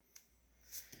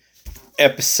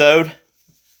Episode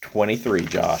 23,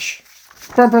 Josh.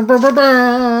 Dirt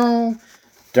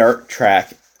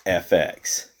Track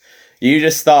FX. You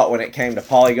just thought when it came to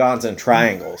polygons and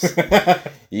triangles,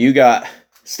 you got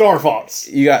Star Fox.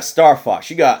 You got Star Fox.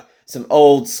 You got some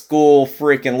old school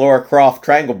freaking Lara Croft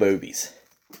triangle boobies.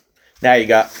 Now you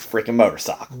got freaking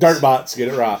motorcycles. Dirt bots, get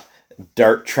it right.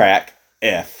 Dirt Track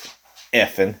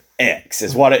F-F-X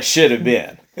is what it should have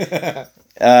been.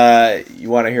 You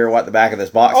want to hear what the back of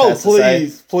this box has to say?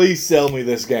 Oh, please sell me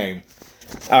this game.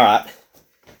 All right.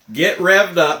 Get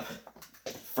revved up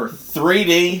for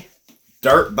 3D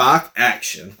dirt bike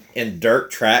action in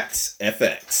Dirt Trax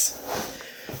FX.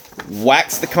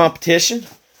 Wax the competition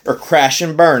or crash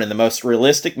and burn in the most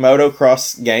realistic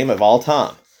motocross game of all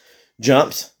time.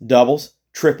 Jumps, doubles,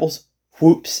 triples,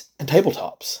 whoops, and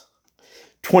tabletops.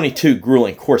 22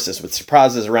 grueling courses with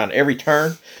surprises around every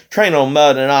turn. Train on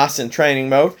mud and ice in training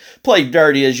mode. Play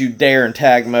dirty as you dare in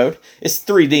tag mode. It's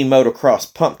 3D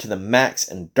motocross pumped to the max,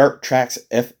 and Dirt Trax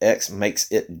FX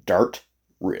makes it dirt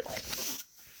real.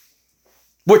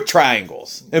 With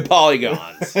triangles and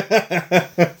polygons.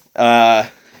 I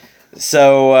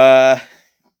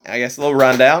guess a little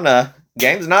rundown.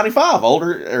 Game's 95,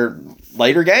 older or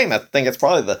later game. I think it's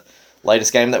probably the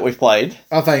latest game that we've played.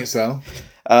 I think so.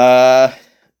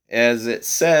 As it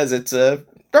says, it's a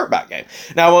dirt bike game.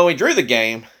 Now, when we drew the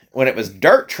game, when it was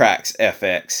Dirt Trax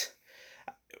FX,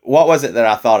 what was it that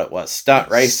I thought it was? Stunt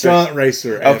Racer? Stunt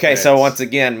Racer Okay, FX. so once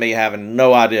again, me having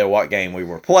no idea what game we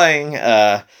were playing.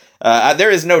 There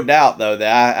is no doubt, though,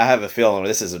 that I have a feeling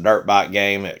this is a dirt bike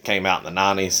game. It came out in the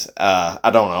 90s.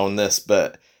 I don't own this,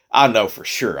 but I know for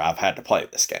sure I've had to play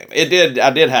this game. I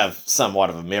did have somewhat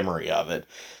of a memory of it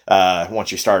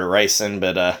once you started racing,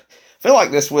 but I feel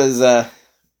like this was a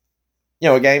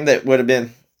game that would have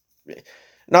been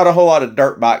not a whole lot of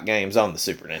dirt bike games on the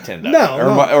Super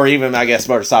Nintendo. Or even, I guess,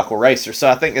 Motorcycle Racer. So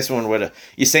I think this one would have,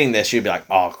 you seen this, you'd be like,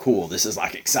 oh, cool, this is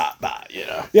like Excitebike, you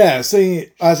know? Yeah, see,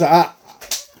 I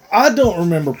don't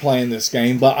remember playing this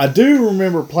game, but I do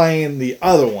remember playing the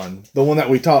other one, the one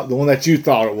that you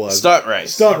thought it was. Stunt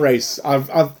Race. Stunt Race. I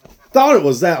thought it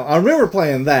was that. I remember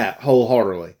playing that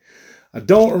wholeheartedly. I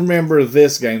don't remember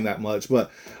this game that much,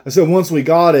 but I said once we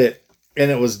got it, and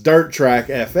it was Dirt Track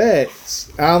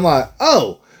FX, I'm like,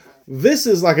 oh, this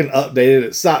is like an updated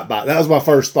Excitebike. That was my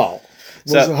first thought.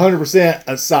 It was 100%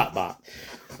 Excitebike.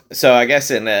 So I guess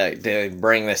to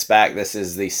bring this back, this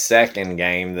is the second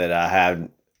game that I had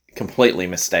completely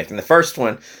mistaken. The first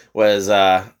one was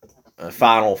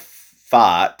Fatal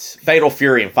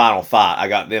Fury and Final Fight. I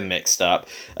got them mixed up.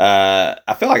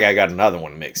 I feel like I got another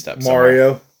one mixed up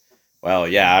Mario. Somewhere. Well,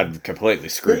 yeah, I'd completely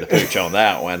screwed the pooch on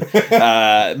that one.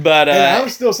 But I'm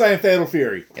still saying Fatal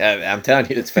Fury. I'm telling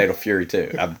you, it's Fatal Fury too.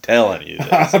 I'm telling you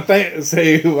this. I think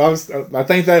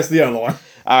that's the other one.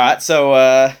 All right,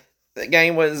 so the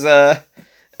game was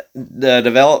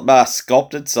developed by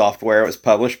Sculpted Software. It was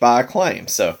published by Acclaim.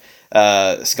 So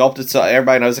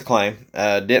everybody knows Acclaim.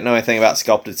 Didn't know anything about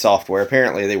Sculpted Software.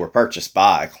 Apparently, they were purchased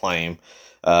by Acclaim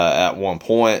at one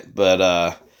point,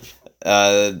 but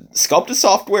Sculpted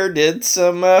Software did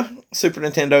some Super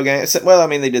Nintendo games. Well, I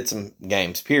mean, they did some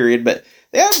games, period, but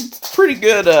they had pretty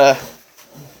good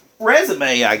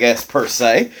resume, I guess, per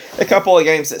se. A couple of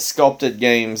games that Sculpted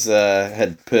Games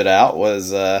had put out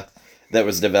that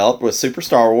was developed was Super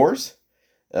Star Wars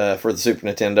for the Super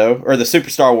Nintendo, or the Super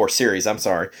Star Wars series, I'm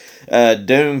sorry.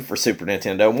 Doom for Super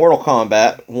Nintendo, Mortal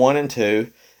Kombat 1 and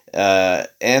 2,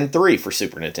 and 3 for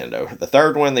Super Nintendo. The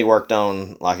third one they worked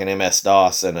on like an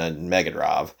MS-DOS and a Mega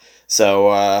Drive.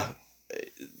 So,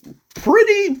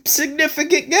 pretty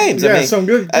significant games. Yeah, I mean, some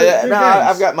good now games.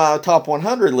 I've got my top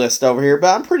 100 list over here,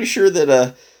 but I'm pretty sure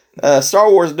that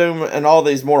Star Wars, Doom, and all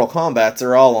these Mortal Kombats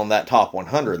are all on that top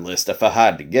 100 list if I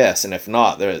had to guess. And if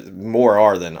not, there more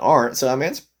are than aren't. So, I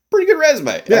mean, it's a pretty good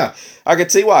resume. Yeah. I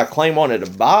could see why Acclaim wanted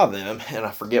to buy them, and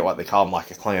I forget what they call them,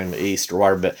 like Acclaim East or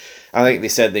whatever, but I think they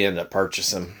said they ended up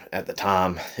purchasing them at the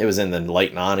time. It was in the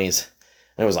late 90s,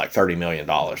 and it was like $30 million,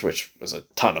 which was a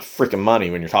ton of freaking money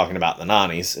when you're talking about the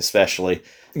 90s, especially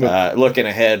looking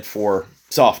ahead for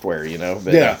software, you know.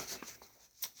 But, yeah.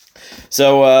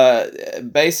 So,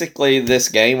 basically, this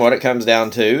game, what it comes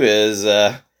down to is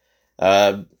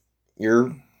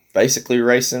you're basically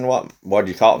racing, what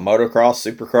do you call it, motocross,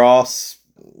 supercross?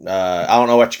 I don't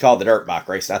know what you call the dirt bike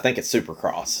racing. I think it's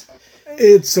supercross.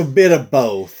 It's a bit of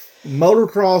both.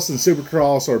 Motocross and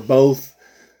supercross are both,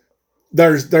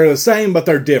 they're the same, but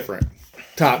they're different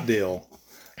type deal.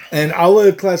 And I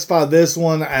would classify this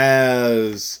one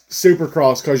as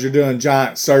supercross because you're doing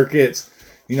giant circuits,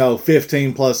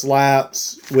 15 plus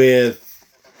laps with,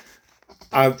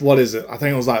 what is it? I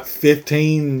think it was like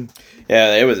 15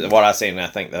 Yeah, it was what I seen. I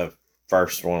think the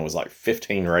first one was like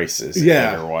 15 races,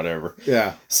 or whatever.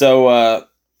 Yeah. So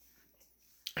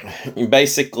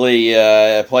basically,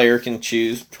 a player can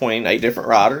choose between 8 different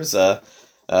riders.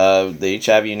 They each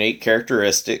have unique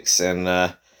characteristics,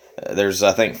 and there's,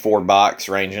 I think, 4 bikes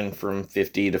ranging from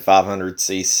 50 to 500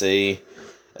 cc.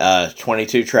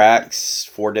 22 tracks,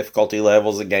 4 difficulty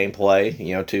levels of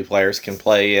gameplay. 2 players can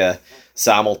play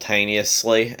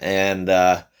simultaneously, and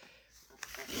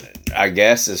I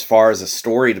guess as far as a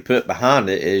story to put behind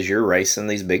it is you're racing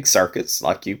these big circuits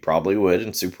like you probably would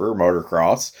in Super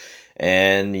Motocross,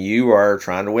 and you are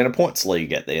trying to win a points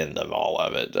league at the end of all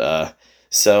of it.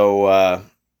 So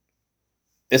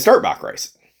it's dirt bike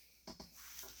racing.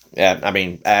 Yeah, I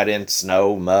mean, add in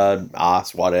snow, mud,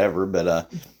 ice, whatever, but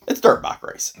it's dirt bike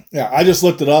racing. Yeah, I just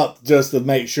looked it up just to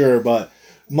make sure, but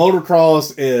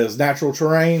motocross is natural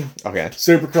terrain. Okay.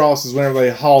 Supercross is whenever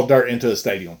they haul dirt into a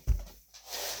stadium.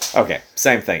 Okay,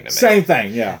 same thing to me. Same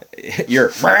thing, yeah.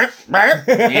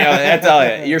 That's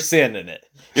all. You're sending it.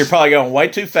 You're probably going way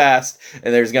too fast,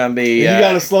 and there's going to be... you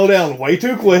got to slow down way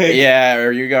too quick. Yeah,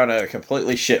 or you're going to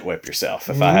completely shit whip yourself,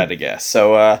 if I had to guess.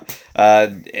 So,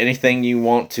 anything you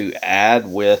want to add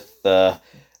with the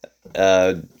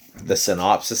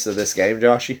synopsis of this game,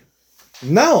 Joshy?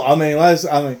 No, I mean,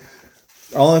 the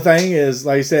only thing is,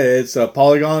 like you said, it's a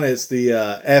Polygon. It's the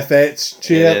FX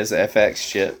chip. It is FX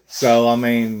chip. So, I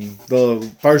mean,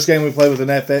 the first game we played with an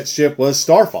FX chip was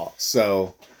Star Fox.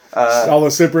 So, I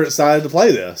was super excited to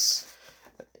play this.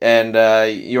 And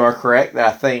you are correct.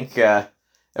 I think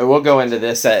we'll go into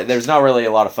this. There's not really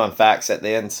a lot of fun facts at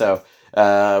the end, so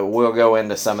we'll go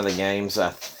into some of the games. I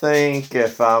think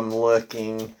if I'm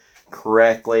looking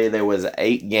correctly, there was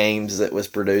 8 games that was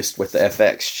produced with the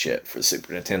FX chip for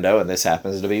Super Nintendo, and this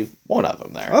happens to be one of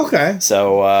them there. Okay.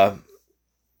 So,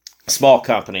 small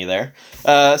company there.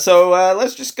 So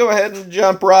let's just go ahead and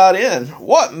jump right in.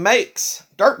 What makes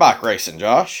dirt bike racing,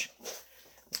 Josh?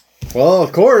 Well,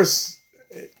 of course,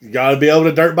 you got to be able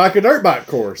to dirt bike a dirt bike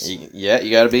course. Yeah,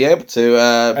 you got to be able to.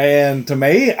 And to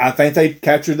me, I think they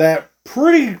captured that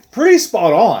pretty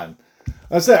spot on.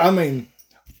 That's it. I mean,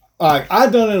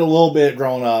 I've done it a little bit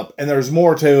growing up, and there's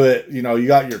more to it. You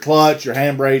got your clutch, your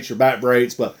handbrakes, your back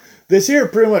brakes, but this here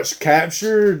pretty much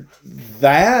captured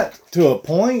that to a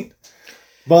point.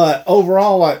 But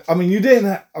overall, I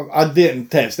didn't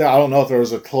test it. I don't know if there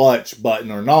was a clutch button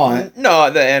or not. No,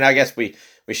 and I guess we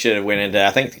should have went into.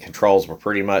 I think the controls were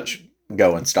pretty much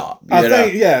go and stop.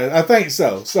 I think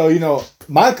so. So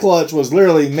my clutch was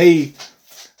literally me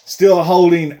still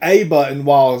holding a button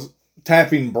while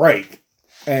tapping brake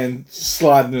and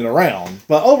sliding it around.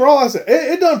 But overall, I said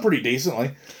it done pretty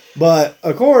decently. But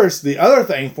of course, the other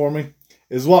thing for me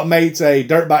is what makes a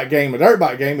dirt bike game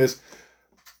is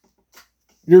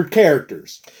your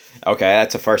characters. Okay,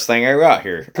 that's the first thing I got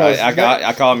here.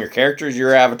 I call them your characters,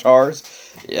 your avatars.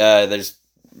 I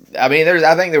think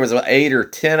there was 8 or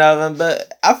 10 of them,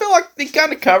 but I feel like they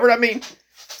kind of covered. I mean,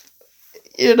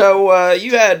 you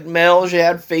had males, you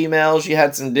had females, you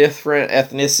had some different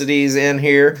ethnicities in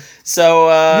here. So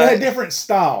you had different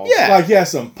styles. Yeah, like you had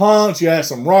some punks, you had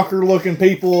some rocker looking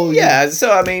people. Yeah,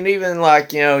 so I mean, even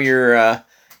like your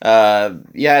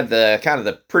you had the kind of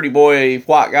the pretty boy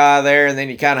white guy there, and then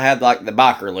you kind of had like the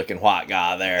biker looking white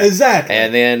guy there. Exactly.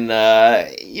 And then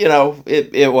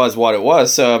it was what it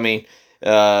was. So I mean,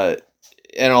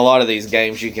 in a lot of these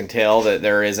games, you can tell that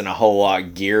there isn't a whole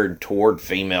lot geared toward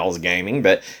females gaming.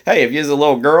 But hey, if you're a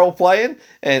little girl playing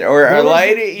or a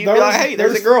lady, you'd be like, hey,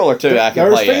 there's a girl or two I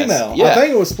can play female. as. Yeah. I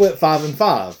think it was split 5 and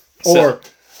 5. Or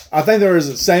I think there was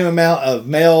the same amount of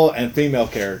male and female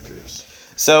characters.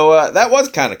 So that was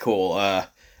kind of cool.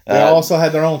 They also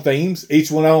had their own themes. Each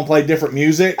one of them played different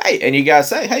music. Hey, and you guys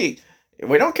say, hey,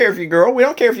 we don't care if you're a girl. We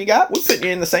don't care if you got. We're putting you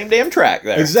in the same damn track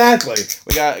there. Exactly.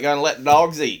 We got to let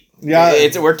dogs eat.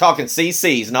 Yeah, we're talking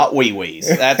CCs, not wee-wees.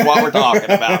 That's what we're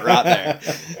talking about right there.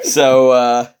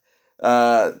 So,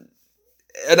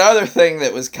 another thing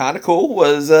that was kind of cool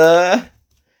was the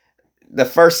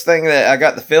first thing that I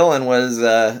got the feeling was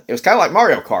it was kind of like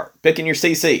Mario Kart, picking your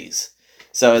CCs.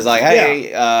 So it's like,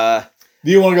 hey,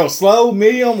 do you want to go slow,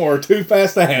 medium, or too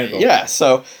fast to handle? Yeah.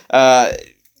 So,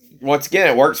 once again,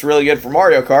 it works really good for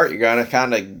Mario Kart. You're gonna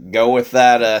kind of go with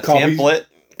that template.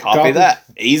 Copy that.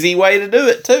 Easy way to do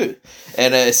it, too.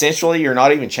 And essentially, you're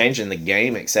not even changing the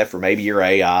game except for maybe your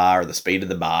AI or the speed of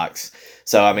the box.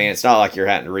 So, I mean, it's not like you're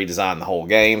having to redesign the whole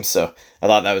game. So, I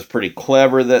thought that was pretty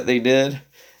clever that they did.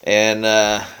 And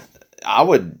I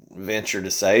would venture to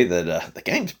say that the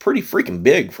game's pretty freaking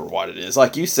big for what it is.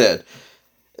 Like you said,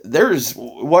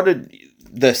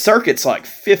 the circuit's like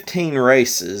 15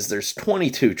 races. There's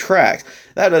 22 tracks.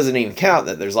 That doesn't even count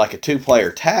that there's like a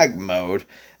 2-player tag mode.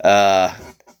 Yeah,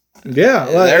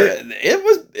 like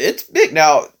it's big.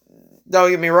 Now,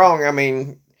 don't get me wrong. I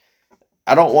mean,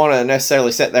 I don't want to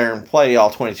necessarily sit there and play all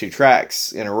 22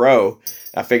 tracks in a row.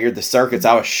 I figured the circuits,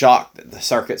 I was shocked that the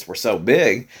circuits were so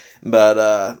big,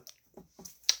 but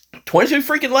 22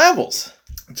 freaking levels.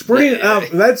 It's pretty.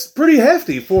 That's pretty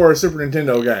hefty for a Super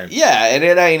Nintendo game. Yeah, and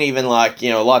it ain't even like,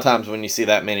 a lot of times when you see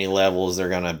that many levels, they're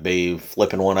going to be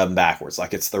flipping one of them backwards,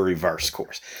 like it's the reverse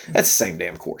course. That's the same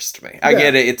damn course to me. I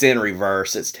get it, it's in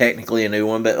reverse, it's technically a new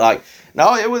one, but like,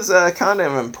 no, it was kind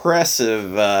of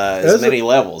impressive as many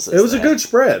levels as it was a good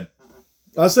spread.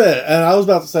 I said, and I was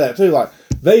about to say that too, like,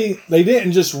 they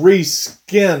didn't just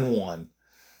reskin one,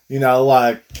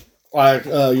 the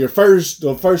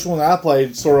first one I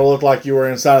played sort of looked like you were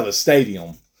inside of the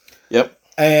stadium. Yep.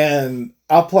 And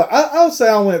I would say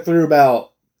I went through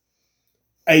about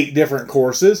 8 different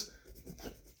courses,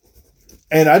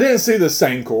 and I didn't see the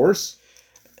same course.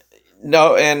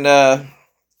 No, and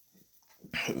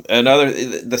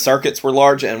the circuits were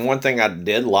large, and one thing I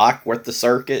did like with the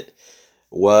circuit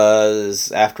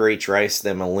was after each race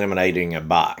them eliminating a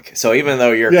bike. So even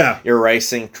though you're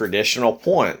racing traditional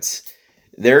points,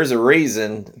 there's a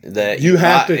reason that you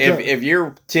have to. If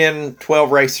you're 10,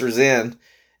 12 racers in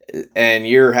and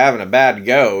you're having a bad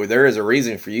go, there is a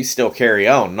reason for you still carry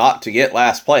on, not to get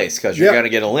last place because you're going to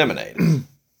get eliminated.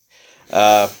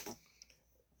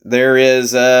 There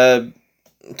is a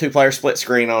 2-player split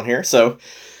screen on here, so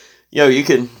you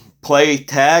can play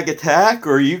tag attack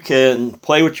or you can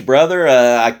play with your brother.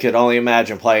 I could only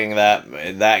imagine playing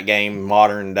that game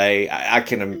modern day. I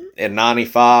can in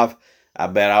 '95. I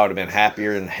bet I would have been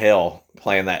happier than hell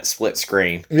playing that split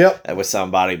screen with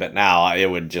somebody, but now it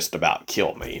would just about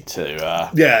kill me to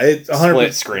it's 100%.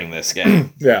 Split screen this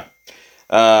game. Yeah.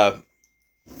 I've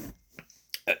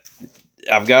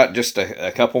got just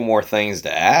a couple more things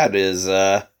to add is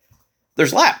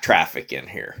there's lap traffic in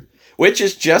here, which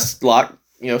is just like,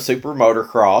 Super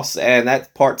Motocross, and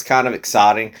that part's kind of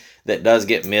exciting. That does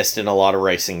get missed in a lot of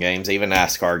racing games, even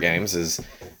NASCAR games, is,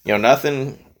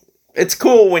 nothing... It's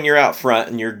cool when you're out front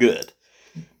and you're good.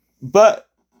 But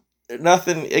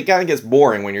it kind of gets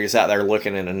boring when you're just out there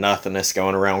looking into nothingness,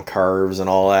 going around curves and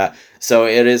all that. So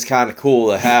it is kind of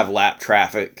cool to have lap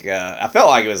traffic. I felt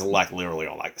like it was like literally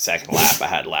on like the second lap I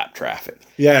had lap traffic.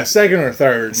 Yeah, second or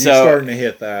third. You're starting to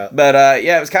hit that. But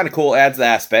it was kind of cool. It adds the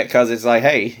aspect because it's like,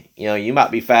 hey, you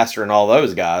might be faster than all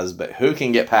those guys, but who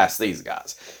can get past these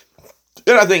guys?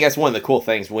 And I think that's one of the cool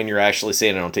things when you're actually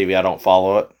seeing it on TV. I don't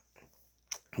follow it,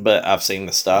 but I've seen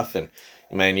the stuff, and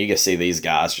man, you can see these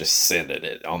guys just sending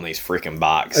it on these freaking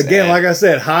bikes. Again, like I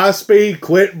said, high speed,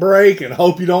 quit brake, and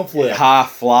hope you don't flip. High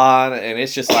flying, and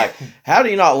it's just like, how do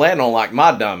you not land on like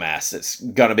my dumb ass that's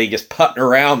going to be just putting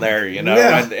around there,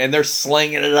 and they're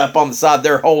slinging it up on the side,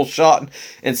 their whole shot.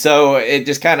 And so it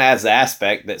just kind of adds the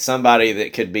aspect that somebody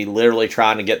that could be literally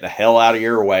trying to get the hell out of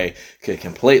your way could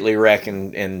completely wreck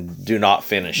and do not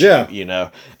finish. Yeah.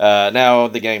 Now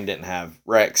the game didn't have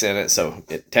wrecks in it, so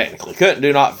it technically couldn't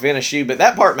do not finish you, but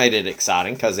that part made it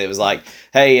exciting because it was like,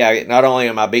 hey, not only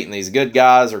am I beating these good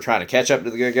guys or trying to catch up to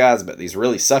the good guys, but these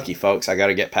really sucky folks, I got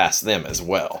to get past them as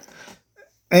well.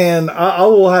 And I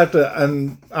will have to,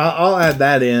 and I'll add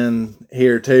that in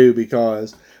here too,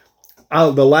 because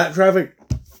the lap traffic,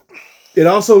 it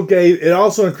also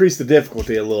increased the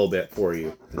difficulty a little bit for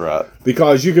you. Right.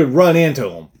 Because you could run into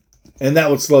them, and that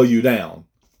would slow you down.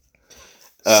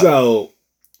 So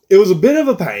it was a bit of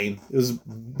a pain. It was a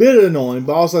bit annoying,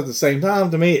 but also at the same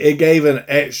time, to me, it gave an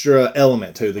extra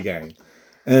element to the game.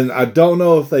 And I don't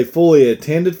know if they fully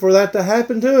intended for that to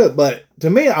happen to it, but to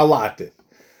me, I liked it.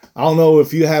 I don't know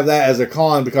if you have that as a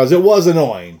con, because it was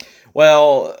annoying.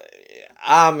 Well,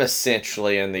 I'm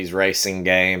essentially in these racing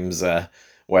games,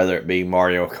 whether it be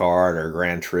Mario Kart or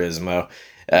Gran Turismo,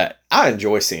 I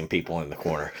enjoy seeing people in the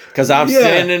corner because I'm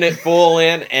sending it full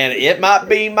in, and it might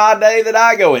be my day that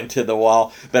I go into the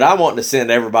wall, but I want to send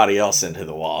everybody else into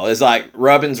the wall. It's like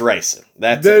Rubbin's racing.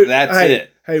 That's it.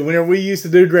 Hey, whenever we used to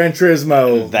do Gran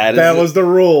Turismo, that was the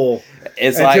rule.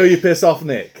 It's until you piss off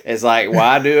Nick. It's like,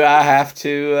 why do I have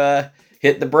to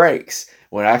hit the brakes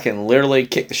when I can literally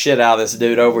kick the shit out of this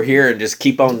dude over here and just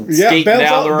keep on skating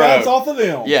down the road? Bounce off of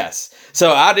them. Yes.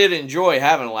 So I did enjoy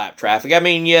having lap traffic. I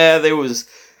mean, there was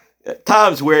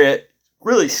times where it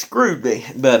really screwed me,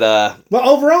 but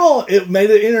overall, it made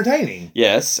it entertaining.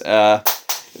 Yes. Another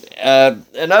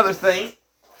thing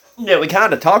that we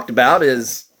kind of talked about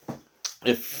is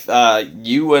if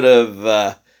you would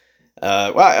have,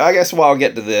 I guess I'll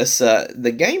get to this.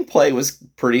 The gameplay was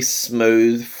pretty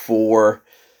smooth for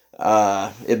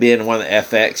it being one of the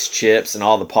FX chips and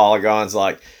all the polygons,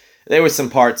 like, there was some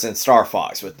parts in Star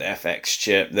Fox with the FX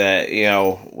chip that,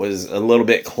 was a little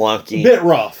bit clunky. A bit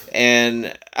rough.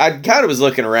 And I kind of was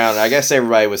looking around. I guess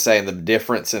everybody was saying the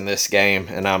difference in this game,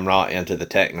 and I'm not into the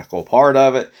technical part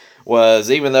of it,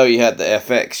 was even though you had the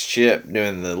FX chip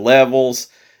doing the levels,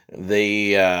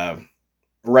 the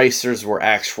racers were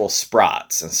actual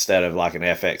sprites instead of like an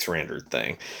FX rendered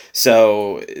thing.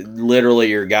 So literally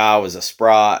your guy was a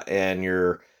sprite and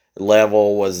your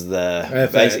level was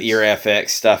basically your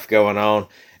FX stuff going on,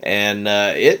 and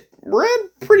it ran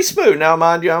pretty smooth. Now,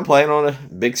 mind you, I'm playing on a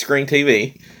big screen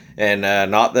TV and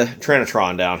not the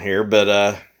Trinitron down here,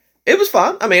 but it was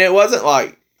fun. I mean, it wasn't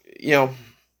like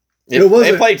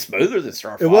it played smoother than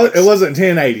Star Fox. It wasn't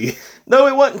 1080. No,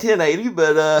 it wasn't 1080,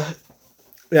 but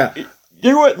yeah,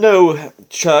 there wasn't no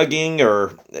chugging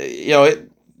or it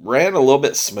ran a little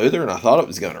bit smoother than I thought it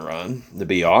was going to run. To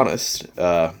be honest.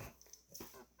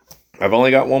 I've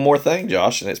only got one more thing,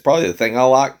 Josh, and it's probably the thing I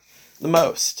like the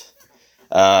most.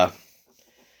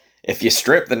 If you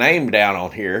strip the name down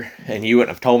on here, and you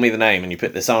wouldn't have told me the name, and you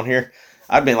put this on here,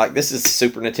 I'd been like, this is the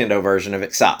Super Nintendo version of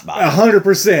Excitebike.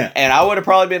 100%. And I would have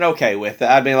probably been okay with it.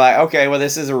 I'd be like, okay, well,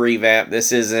 this is a revamp.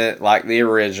 This isn't like the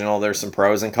original. There's some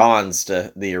pros and cons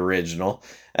to the original.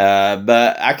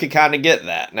 But I could kind of get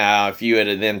that. Now, if you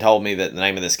had then told me that the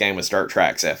name of this game was Trax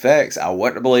FX, I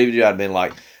wouldn't have believed you. I'd been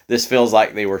like, this feels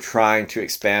like they were trying to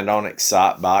expand on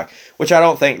Excitebike, which I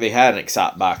don't think they had an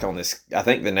Excitebike on this. I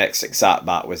think the next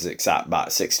Excitebike was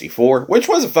Excitebike 64, which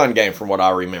was a fun game from what I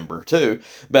remember too.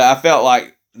 But I felt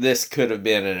like this could have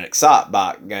been an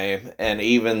Excitebike game, and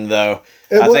even though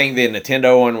I think the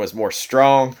Nintendo one was more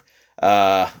strong,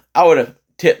 I would have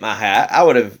tipped my hat. I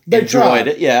would have enjoyed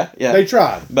it. Yeah. They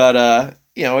tried. But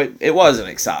it was an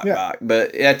Excitebike,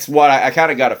 but it's what I kind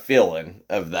of got a feeling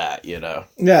of that,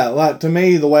 Yeah, like to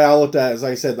me, the way I looked at it is,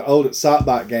 like I said, the old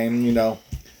Excitebike game, it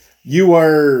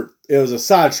was a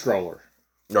side scroller.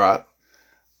 Right.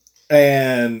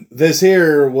 And this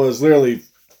here was literally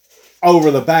over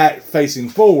the back facing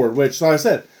forward, which, like I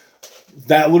said,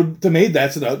 to me,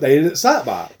 that's an updated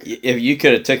Excitebike. If you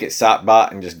could have took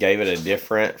Excitebike and just gave it a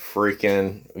different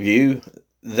freaking view,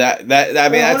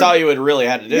 that's all you would really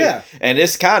had to do. Yeah. And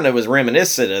this kind of was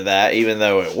reminiscent of that, even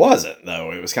though it wasn't,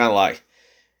 though. It was kind of like,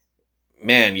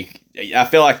 man, I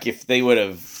feel like if they would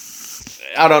have,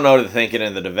 I don't know the thinking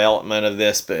in the development of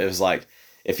this, but it was like,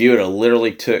 if you would have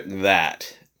literally took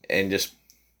that and just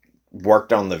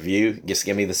worked on the view, just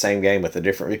give me the same game with a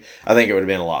different view, I think it would have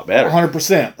been a lot better.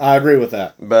 100%. I agree with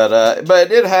that. But it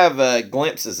did have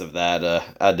glimpses of that,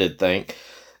 I did think.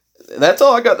 That's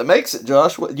all I got that makes it,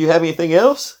 Josh. Do you have anything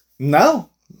else? No.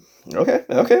 Okay.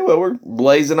 Well, we're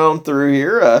blazing on through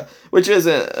here, which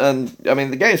isn't.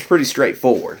 The game's pretty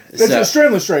straightforward. It's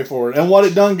extremely straightforward, and what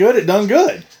it done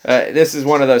good. This is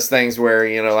one of those things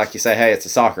where like you say, hey, it's a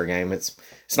soccer game. It's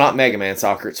not Mega Man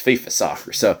Soccer. It's FIFA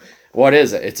Soccer. So what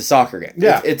is it? It's a soccer game.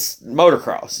 Yeah. It's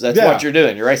motocross. That's what you're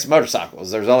doing. You're racing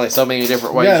motorcycles. There's only so many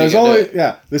different ways you can do it.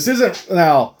 Yeah. This isn't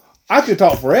now. I could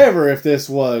talk forever if this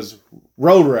was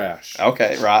Road Rash.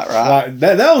 Okay, right. Like,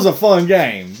 that was a fun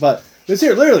game, but this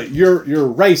here, literally, you're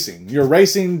racing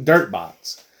dirt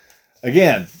bikes.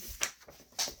 Again,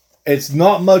 it's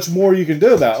not much more you can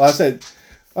do about it. Like I said,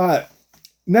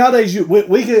 nowadays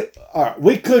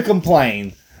we could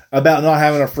complain about not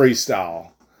having a freestyle.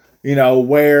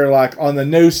 Where like on the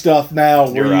new stuff now,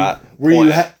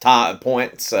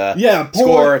 points,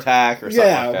 score attack or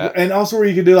something like that. And also where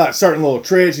you can do like certain little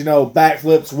tricks,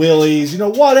 backflips,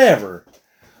 wheelies, whatever.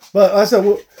 But like I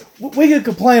said, we could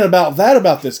complain about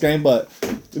this game, but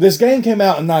this game came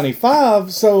out in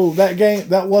 '95, so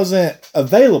that wasn't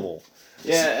available.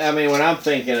 Yeah, when I'm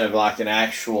thinking of like an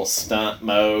actual stunt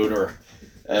mode or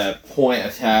point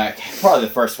attack, probably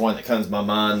the first one that comes to my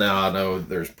mind now. I know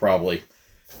there's probably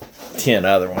 10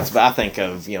 other ones, but I think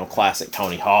of classic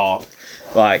Tony Hawk,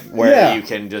 like where you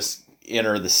can just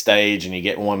enter the stage and you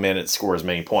get 1 minute, score as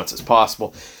many points as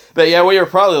possible. But yeah, we were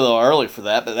probably a little early for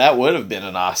that, but that would have been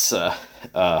a nice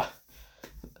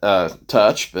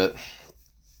touch. But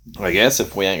I guess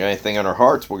if we ain't got anything on our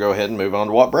hearts, we'll go ahead and move on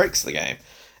to what breaks the game.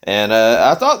 And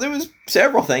I thought there was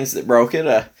several things that broke it.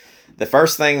 The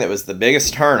first thing that was the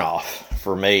biggest turnoff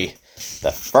for me,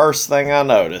 the first thing I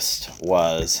noticed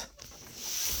was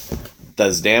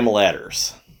those damn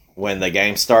letters when the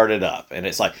game started up, and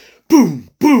it's like boom,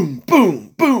 boom,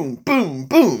 boom, boom, boom,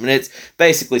 boom, and it's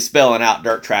basically spelling out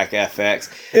Dirt Track FX.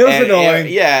 It was annoying.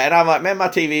 And I'm like, man, my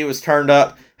TV was turned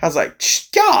up I was like,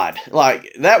 God,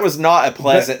 like that was not a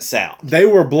pleasant sound. They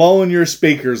were blowing your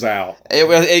speakers out.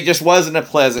 It just wasn't a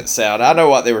pleasant sound. I know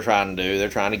what they were trying to do. They're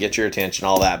trying to get your attention,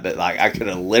 all that, but like I could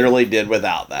have literally did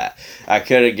without that. I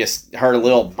could have just heard a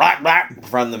little black black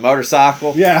from the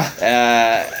motorcycle. Yeah.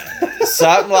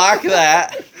 Something like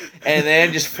that. And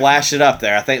then just flash it up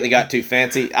there. I think they got too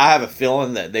fancy. I have a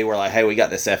feeling that they were like, hey, we got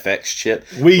this FX chip.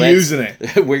 Using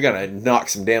it. We're going to knock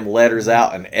some damn letters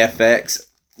out and FX.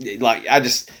 Like, I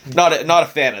just, not a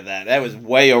fan of that. That was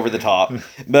way over the top.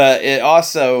 But it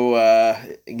also,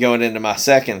 going into my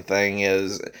second thing,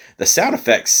 is the sound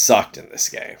effects sucked in this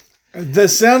game. The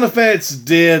sound effects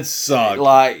did suck.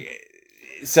 Like,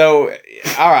 so,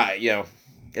 all right,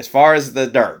 as far as the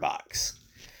dirt box,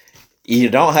 you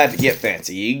don't have to get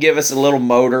fancy. You give us a little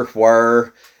motor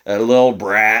whir, a little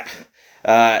brat.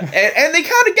 And they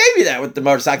kind of gave you that with the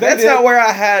motorcycle. That's not where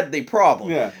I had the problem.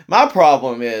 Yeah. My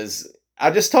problem is, I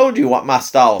just told you what my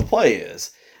style of play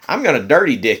is. I'm going to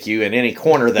dirty dick you in any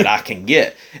corner that I can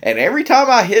get. And every time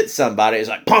I hit somebody, it's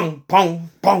like, pong, pong,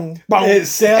 pong, pong.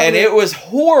 And it was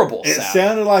horrible. It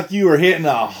sounded like you were hitting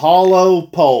a hollow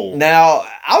pole. Now,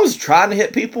 I was trying to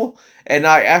hit people. And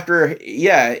after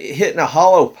hitting a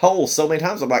hollow pole so many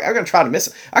times, I'm like, I'm going to try to miss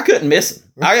him. I couldn't miss him.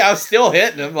 I was still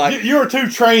hitting him. Like you were too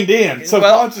trained in.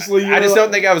 Subconsciously, I just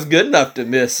don't think I was good enough to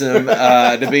miss him,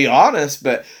 to be honest.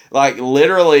 But like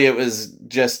literally, it was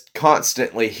just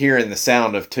constantly hearing the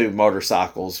sound of two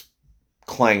motorcycles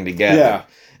clang together. Yeah.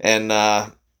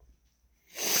 And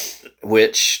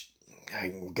which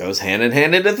goes hand in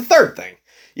hand into the third thing.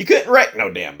 You couldn't wreck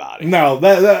no damn body. No,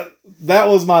 that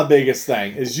was my biggest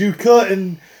thing. Is you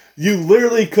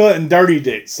literally couldn't dirty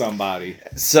dick somebody.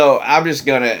 So I'm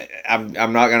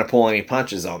not gonna pull any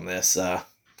punches on this.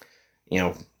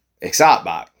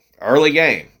 Excitebike, early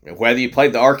game. Whether you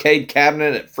played the arcade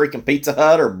cabinet at freaking Pizza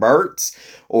Hut or Burt's,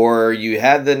 or you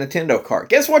had the Nintendo cart,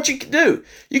 guess what you could do?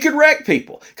 You could wreck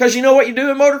people. Because you know what you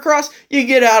do in motocross? You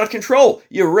get out of control.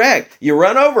 You wreck. You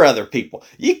run over other people.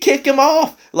 You kick them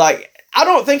off. Like, I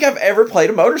don't think I've ever played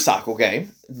a motorcycle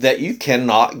game that you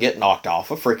cannot get knocked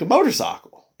off a freaking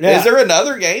motorcycle. Yeah. Is there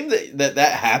another game that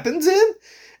happens in?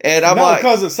 And I'm like,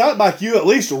 because it's not like you at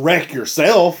least wreck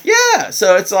yourself. Yeah,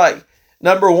 so it's like,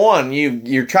 number one,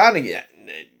 you're trying to get,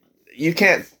 you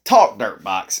can't talk dirt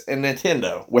bikes and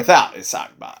Nintendo without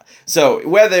Excitebike. So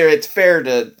whether it's fair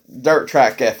to Dirt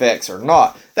Track FX or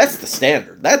not, that's the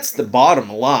standard. That's the bottom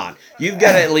line. You've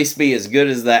got to at least be as good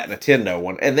as that Nintendo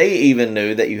one. And they even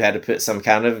knew that you had to put some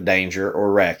kind of danger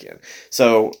or wreck in.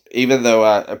 So even though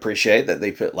I appreciate that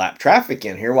they put lap traffic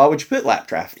in here, why would you put lap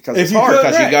traffic? Because it's hard,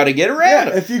 because you got to get around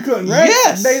it. If you couldn't wreck,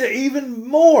 it made it even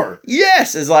more.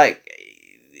 Yes, it's like,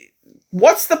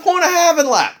 what's the point of having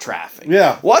lap traffic?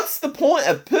 Yeah. What's the point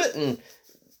of putting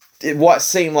what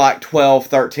seemed like 12,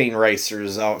 13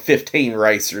 racers, 15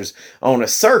 racers on a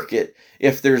circuit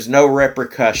if there's no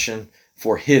repercussion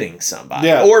for hitting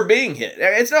somebody or being hit?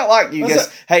 It's not like you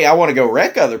hey, I want to go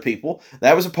wreck other people.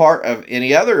 That was a part of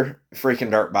any other freaking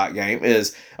dirt bike game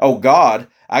is, oh God,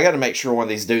 I got to make sure one of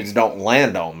these dudes don't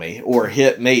land on me or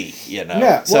hit me, Yeah,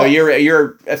 well, so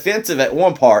you're offensive at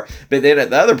one part, but then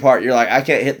at the other part, you're like, I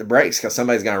can't hit the brakes because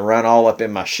somebody's going to run all up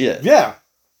in my shit. Yeah.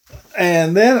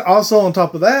 And then also on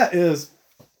top of that is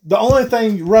the only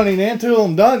thing running into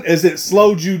them done is it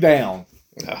slowed you down.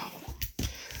 Oh.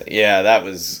 Yeah, that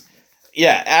was...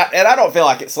 Yeah, and I don't feel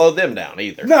like it slowed them down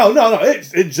either. No.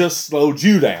 It just slowed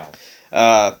you down.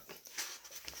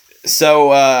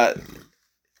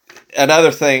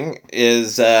 Another thing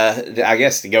is, I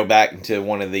guess to go back to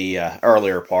one of the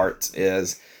earlier parts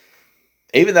is,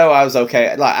 even though I was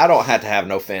okay, like I don't have to have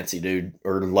no fancy dude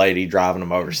or lady driving a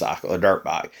motorcycle, a dirt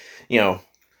bike.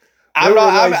 I'm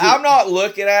not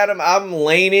looking at them. I'm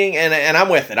leaning and I'm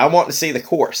with it. I want to see the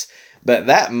course. But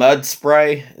that mud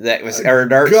spray that was, or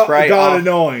dirt spray, got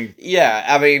annoying. Yeah,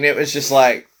 I mean, it was just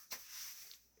like,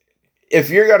 if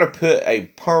you're going to put a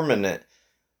permanent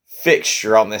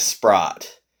fixture on this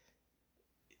Sprite,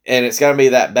 and it's going to be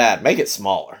that bad, make it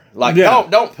smaller. Like,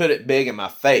 don't put it big in my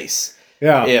face.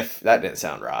 Yeah. If that didn't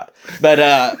sound right. But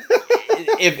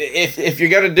if you're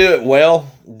going to do it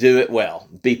well.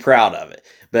 Be proud of it.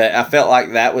 But I felt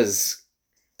like that was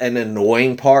an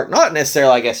annoying part. Not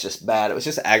necessarily, I guess, just bad. It was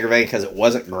just aggravating because it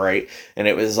wasn't great. And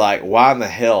it was like, why in the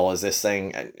hell is this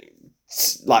thing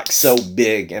like so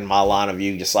big in my line of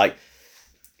view? Just like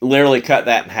literally cut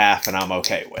that in half and I'm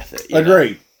okay with it.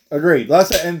 Agreed.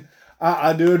 And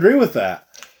I do agree with that.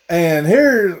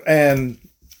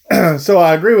 So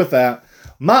I agree with that.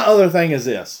 My other thing is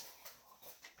this.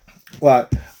 Like,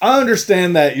 I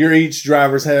understand that each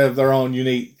drivers have their own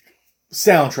unique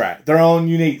soundtrack, their own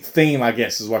unique theme, I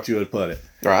guess is what you would put it.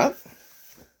 Right.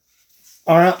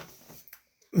 All right.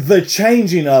 The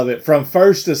changing of it from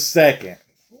first to second,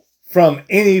 from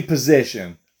any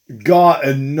position, got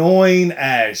annoying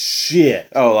as shit.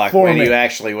 Oh, like when you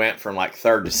actually went from like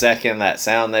third to second, that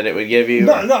sound that it would give you?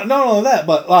 Not only that,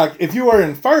 but like if you were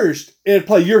in first, it'd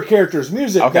play your character's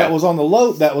music that was on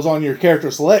that was on your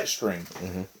character select screen.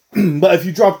 Mm-hmm. But if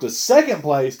you dropped to second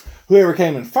place, whoever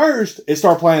came in first, it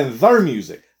started playing their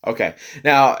music. Okay.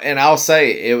 Now, and I'll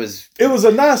say it was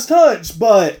a nice touch,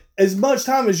 but as much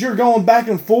time as you're going back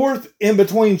and forth in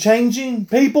between changing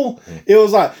people, it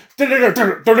was like...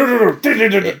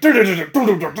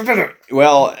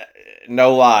 Well,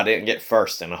 no lie, I didn't get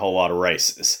first in a whole lot of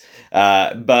races.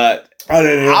 But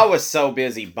I was so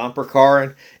busy bumper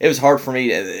carring, it's hard for me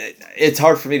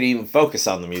to even focus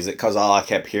on the music because all I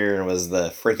kept hearing was the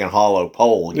freaking hollow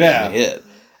pole getting hit.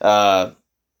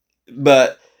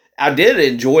 But I did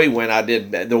enjoy when I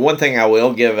did. The one thing I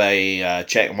will give a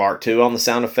check mark to on the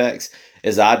sound effects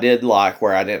is I did like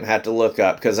where I didn't have to look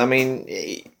up because, I mean,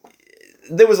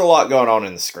 there was a lot going on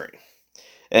in the screen.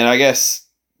 And I guess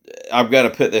I've got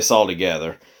to put this all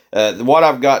together. What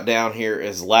I've got down here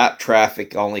is lap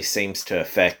traffic only seems to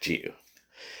affect you.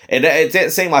 It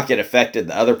didn't seem like it affected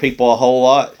the other people a whole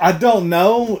lot. I don't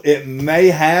know. It may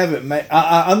have. It may.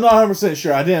 I'm not 100%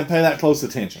 sure. I didn't pay that close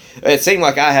attention. It seemed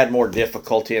like I had more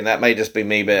difficulty, and that may just be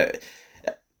me, but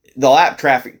the lap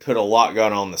traffic put a lot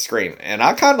going on the screen, and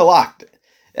I kind of liked it.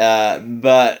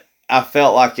 But I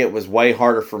felt like it was way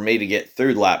harder for me to get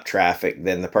through lap traffic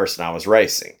than the person I was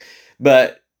racing.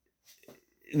 But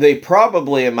they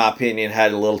probably, in my opinion,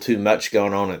 had a little too much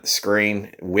going on at the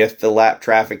screen with the lap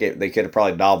traffic. They could have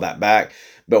probably dialed that back.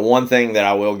 But one thing that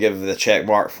I will give the check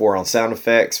mark for on sound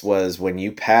effects was when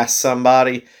you pass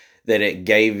somebody, that it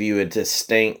gave you a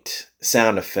distinct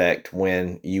sound effect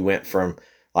when you went from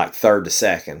like third to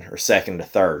second or second to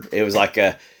third. It was like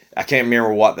I can't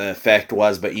remember what the effect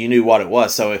was, but you knew what it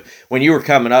was. So when you were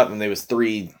coming up and there was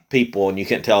three people and you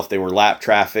couldn't tell if they were lap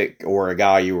traffic or a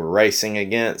guy you were racing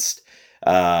against,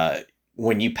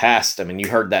 when you passed them and you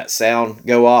heard that sound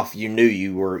go off, you knew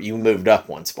you moved up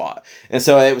one spot. And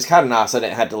so it was kind of nice. I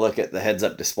didn't have to look at the heads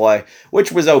up display,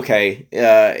 which was okay.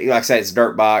 Like I say, it's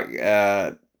dirt bike.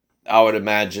 I would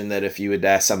imagine that if you would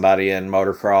ask somebody in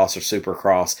motocross or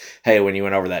supercross, hey, when you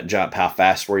went over that jump, how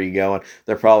fast were you going?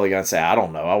 They're probably going to say, I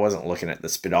don't know. I wasn't looking at the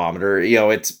speedometer.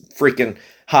 It's freaking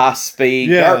high speed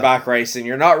dirt bike racing.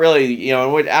 You're not really, I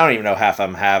don't even know half of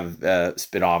them have a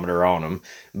speedometer on them,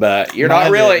 but you're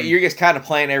just kind of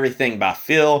playing everything by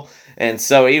feel. And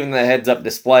so even the heads up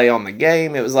display on the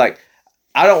game, it was like,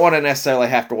 I don't want to necessarily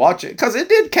have to watch it because it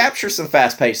did capture some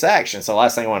fast paced action. So the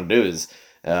last thing I want to do is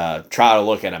try to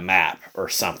look at a map or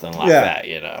something like that,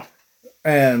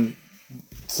 And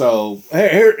so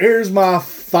here's my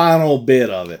final bit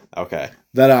of it. Okay.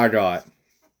 That I got.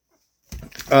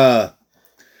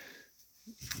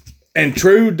 In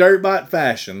true dirt bike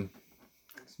fashion,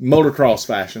 motocross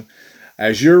fashion,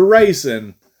 as you're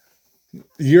racing,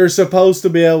 you're supposed to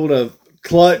be able to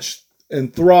clutch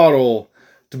and throttle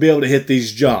to be able to hit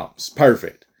these jumps.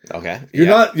 Perfect. Okay. You're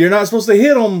not supposed to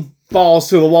hit them balls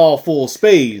to the wall full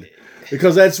speed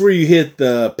because that's where you hit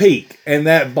the peak and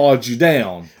that bogs you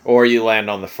down. Or you land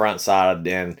on the front side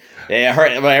and it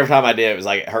hurt. Every time I did, it was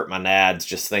like it hurt my nads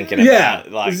just thinking about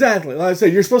it. Exactly. Like I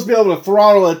said, you're supposed to be able to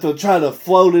throttle it to try to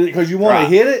float it because you want to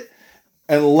hit it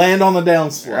and land on the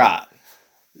downslope. Right.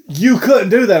 You couldn't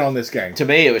do that on this game. To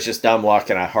me, it was just dumb luck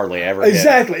and I hardly ever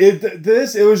Exactly. hit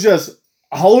it. It was just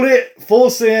hold it, full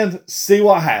send, see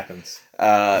what happens.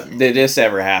 Did this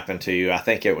ever happen to you? I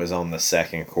think it was on the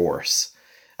second course.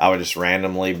 I would just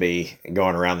randomly be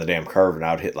going around the damn curve and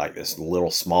I would hit like this little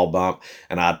small bump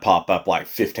and I'd pop up like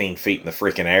 15 feet in the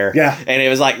freaking air. Yeah. And it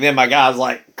was like, then my guy's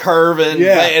like curving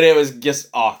and it was just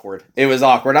awkward. It was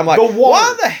awkward. I'm like,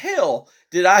 why the hell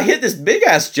did I hit this big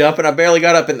ass jump and I barely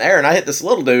got up in the air and I hit this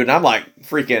little dude and I'm like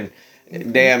freaking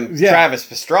damn Travis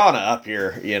Pastrana up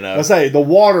here, I say the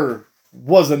water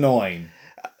was annoying.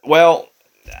 Well,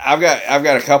 I've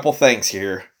got a couple things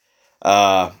here.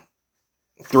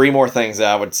 Three more things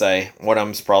that I would say. One of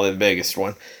them's probably the biggest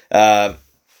one. To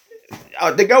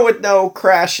go with no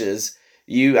crashes,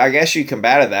 I guess you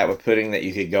combated that with putting that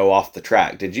you could go off the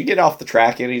track. Did you get off the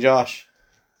track any, Josh?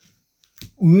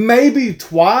 Maybe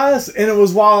twice, and it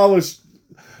was while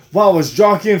I was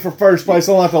jockeying for first place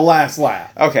on like the last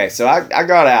lap. Okay, so I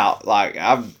got out. Like,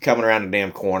 I'm coming around the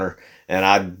damn corner, and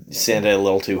I sent it a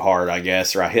little too hard, I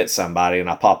guess, or I hit somebody, and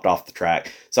I popped off the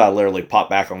track. So I literally popped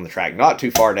back on the track, not too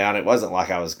far down. It wasn't like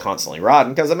I was constantly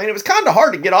riding, because, I mean, it was kind of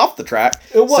hard to get off the track.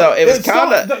 It was. So it was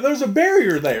kind of... There's a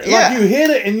barrier there. Yeah. Like, you hit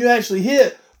it, and you actually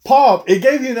hit pop. It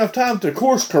gave you enough time to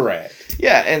course correct.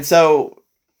 Yeah, and so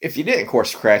if you didn't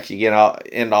course correct, you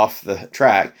end off the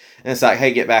track, and it's like,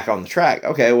 hey, get back on the track.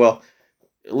 Okay, well,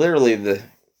 literally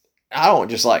I don't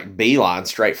just like beeline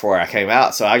straight for where I came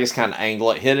out, so I just kind of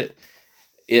angle it, hit it.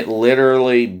 It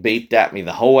literally beeped at me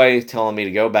the whole way, telling me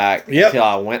to go back until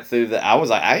I went through I was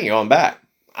like, I ain't going back.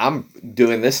 I'm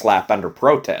doing this lap under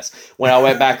protest. When I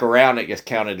went back around, it just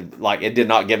counted like it did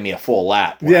not give me a full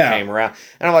lap when I came around.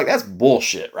 And I'm like, that's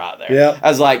bullshit right there. Yeah. I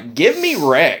was like, give me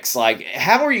Rex. Like,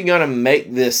 how are you going to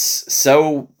make this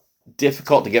so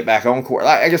difficult to get back on course?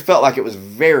 I just felt like it was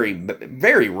very,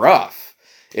 very rough.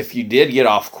 If you did get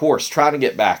off course, trying to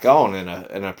get back on in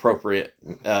an appropriate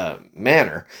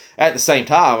manner. At the same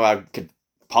time, I could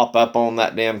pop up on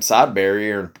that damn side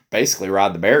barrier and basically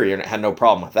ride the barrier, and it had no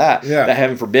problem with that. Yeah. But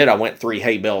heaven forbid I went 3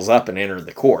 hay bales up and entered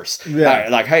the course. Yeah.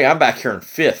 Like, hey, I'm back here in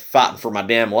 5th fighting for my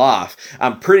damn life.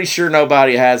 I'm pretty sure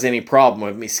nobody has any problem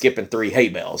with me skipping 3 hay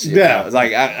bales. Yeah. It's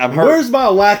like, I'm hurt. Where's my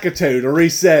Wackatoo to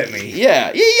reset me?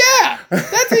 Yeah.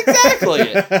 That's exactly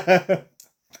it.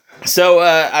 So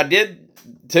I did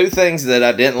 2 things that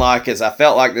I didn't like is I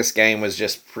felt like this game was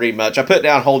just pretty much, I put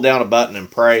down, hold down a button and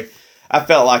pray. I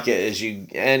felt like it as you,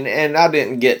 and I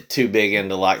didn't get too big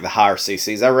into like the higher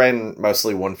CCs. I ran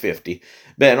mostly 150.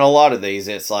 But in a lot of these,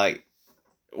 it's like,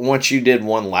 once you did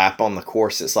 1 lap on the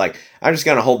course, it's like, I'm just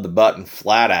going to hold the button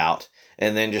flat out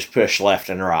and then just push left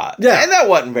and right. Yeah. And that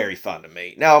wasn't very fun to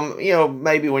me. Now,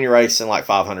 maybe when you're racing like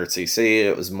 500cc,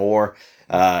 it was more.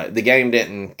 The game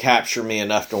didn't capture me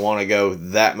enough to want to go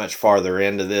that much farther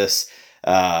into this.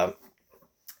 I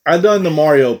done the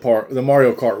Mario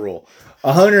Kart rule.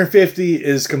 150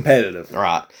 is competitive.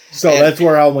 Right. So that's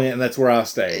where I went, and that's where I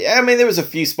stayed. Yeah, I mean, there was a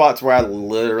few spots where I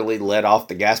literally let off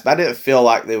the gas, but I didn't feel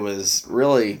like there was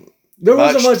really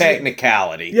much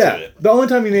technicality to it. The only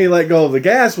time you need to let go of the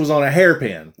gas was on a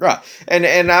hairpin. Right.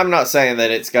 And I'm not saying that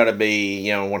it's got to be,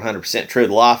 100% true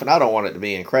to life, and I don't want it to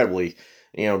be incredibly,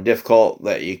 difficult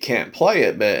that you can't play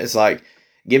it, but it's like,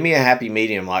 give me a happy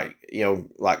medium, like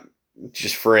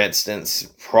just for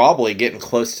instance, probably getting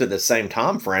close to the same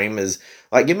time frame as,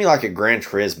 like, give me like a Gran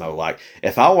Turismo. Like,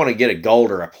 if I want to get a gold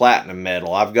or a platinum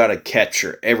medal, I've got to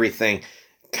capture everything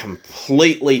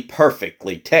completely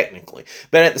perfectly technically.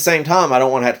 But at the same time, I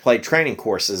don't want to have to play training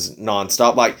courses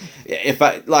nonstop. Like,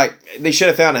 they should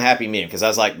have found a happy medium, because I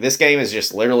was like, this game is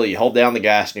just literally you hold down the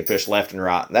gas and you push left and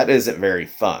right. That isn't very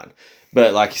fun.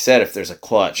 But like you said, if there's a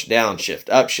clutch, downshift,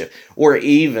 upshift, or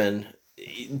even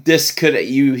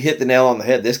you hit the nail on the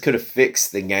head. This could have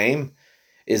fixed the game,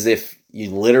 is if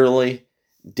you literally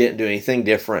didn't do anything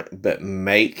different but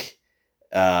make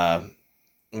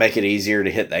it easier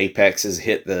to hit the apexes,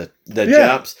 hit the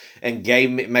jumps, and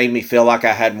made me feel like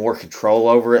I had more control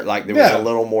over it, like there was a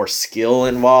little more skill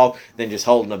involved than just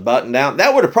holding a button down.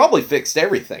 That would have probably fixed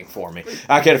everything for me.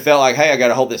 I could have felt like, hey, I got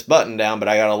to hold this button down, but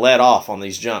I got to let off on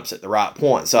these jumps at the right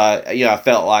point. So I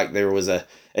felt like there was a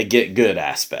get good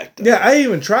aspect of it. I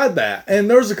even tried that, and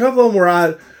there was a couple of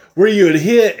them where you would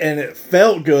hit and it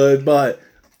felt good, but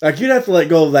like you'd have to let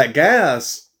go of that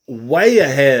gas way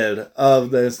ahead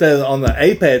of instead of on the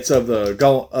apex of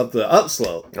the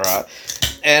upslope. Right.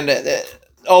 And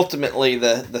ultimately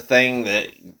the thing that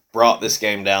brought this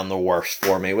game down the worst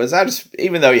for me was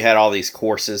even though you had all these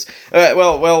courses,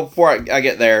 before I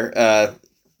get there,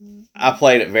 I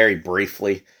played it very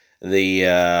briefly,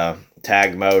 the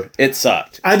tag mode. It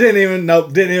sucked. I didn't even know.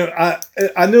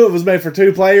 I knew it was made for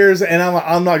 2 players, and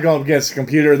I'm not going against a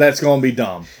computer. That's going to be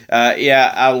dumb.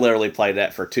 I literally played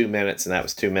that for 2 minutes, and that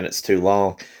was 2 minutes too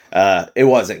long. It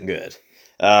wasn't good.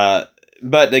 But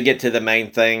to get to the main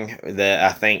thing that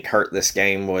I think hurt this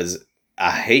game was,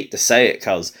 I hate to say it,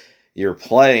 because you're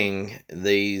playing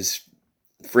these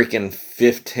freaking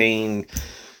 15,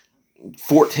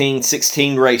 14,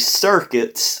 16 race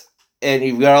circuits, and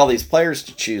you've got all these players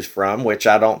to choose from, which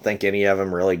I don't think any of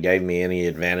them really gave me any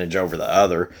advantage over the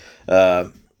other.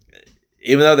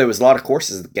 Even though there was a lot of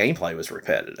courses, the gameplay was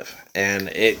repetitive. And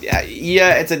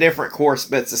it's a different course,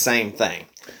 but it's the same thing.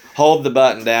 Hold the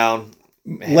button down.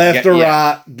 Left or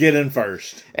right, get in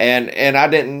first. And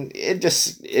it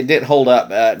didn't hold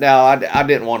up. Now, I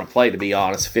didn't want to play, to be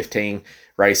honest. 15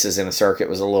 races in a circuit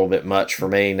was a little bit much for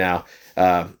me. Now,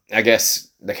 I guess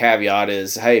the caveat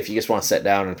is, hey, if you just want to sit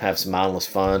down and have some mindless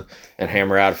fun and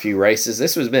hammer out a few races,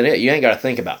 this has been it. You ain't got to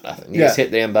think about nothing. You just hit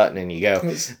the end button and you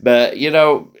go. But,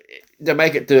 to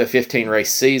make it through a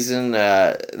 15-race season,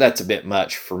 that's a bit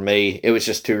much for me. It was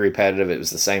just too repetitive. It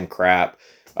was the same crap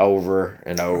over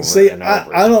and over and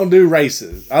over. I don't do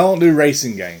races. I don't do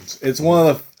racing games. It's one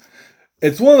of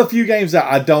the few games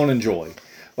that I don't enjoy.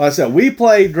 Like I said, we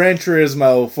played Gran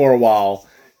Turismo for a while,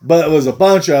 but it was a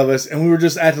bunch of us, and we were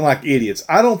just acting like idiots.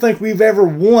 I don't think we've ever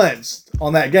once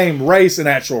on that game race in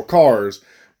actual cars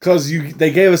because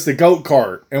they gave us the goat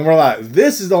kart, and we're like,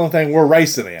 this is the only thing we're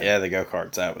racing in. Yeah, the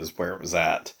go-karts, that was where it was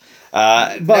at.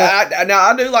 But now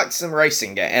I do like some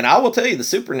racing game, and I will tell you, the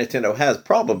Super Nintendo has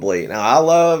probably, now I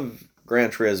love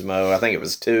Gran Turismo. I think it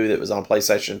was 2 that was on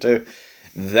PlayStation 2.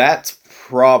 That's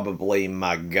probably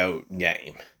my GOAT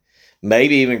game.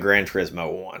 Maybe even Gran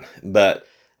Turismo 1. But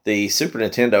the Super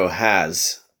Nintendo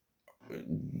has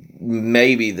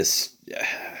maybe this.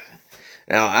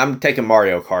 Now, I'm taking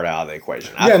Mario Kart out of the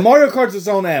equation. Mario Kart's its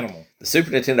own animal. The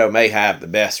Super Nintendo may have the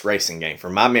best racing game.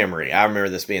 From my memory, I remember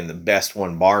this being the best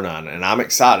one, bar none, and I'm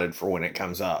excited for when it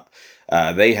comes up.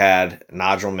 They had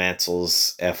Nigel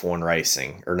Mansell's F1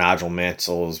 Racing, or Nigel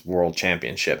Mansell's World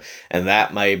Championship, and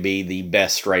that may be the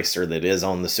best racer that is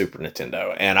on the Super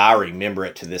Nintendo, and I remember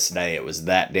it to this day. It was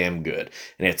that damn good,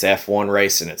 and it's F1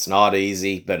 racing. It's not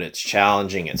easy, but it's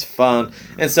challenging, it's fun,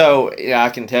 and so I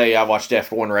can tell you I watched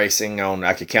F1 Racing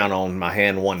I could count on my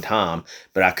hand one time,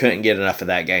 but I couldn't get enough of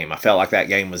that game. I felt like that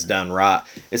game was done right.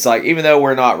 It's like, even though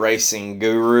we're not racing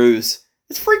gurus,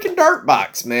 it's freaking dirt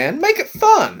bikes, man. Make it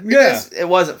fun. Because it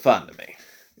wasn't fun to me.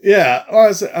 Yeah.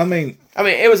 I mean,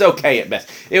 it was okay at best.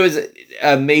 It was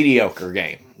a mediocre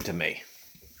game to me.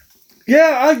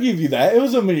 Yeah, I'll give you that. It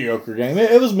was a mediocre game.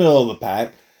 It was middle of the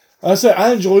pack.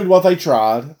 I enjoyed what they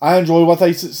tried. I enjoyed what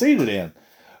they succeeded in.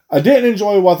 I didn't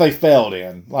enjoy what they failed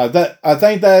in. Like that, I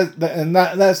think that's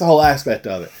the whole aspect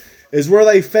of it. Is where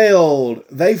they failed.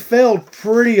 They failed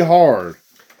pretty hard.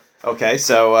 Okay,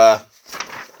 so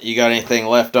you got anything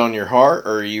left on your heart,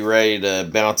 or are you ready to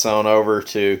bounce on over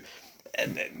to...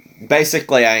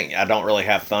 Basically, I don't really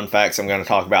have fun facts. I'm going to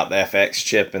talk about the FX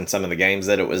chip and some of the games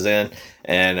that it was in,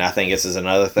 and I think this is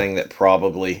another thing that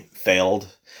probably failed.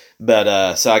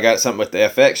 But, so I got something with the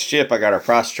FX chip, I got our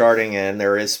price charting, and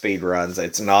there is speed runs.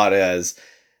 It's not as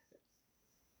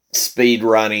speed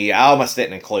runny. I almost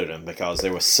didn't include them because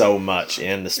there was so much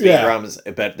in the speed runs,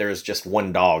 but there's just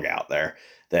one dog out there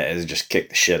that has just kicked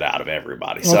the shit out of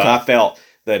everybody. So I felt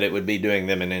that it would be doing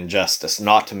them an injustice,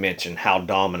 not to mention how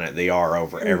dominant they are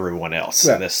over everyone else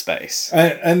in this space.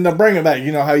 And to bring it back,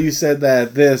 you know how you said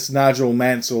that this Nigel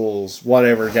Mansell's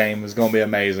whatever game is going to be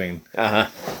amazing. Uh-huh.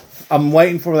 I'm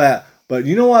waiting for that. But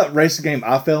you know what racing game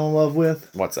I fell in love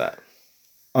with? What's that?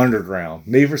 Underground.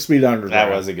 Need for Speed Underground.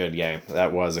 That was a good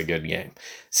game.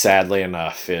 Sadly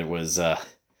enough, it was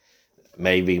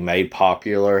maybe made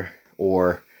popular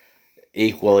or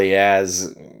equally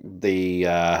as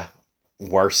the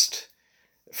worst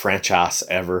franchise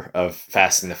ever of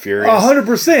Fast and the Furious.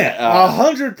 100%.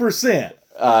 100%.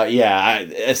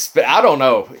 I don't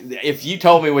know. If you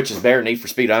told me which is better, Need for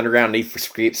Speed Underground, Need for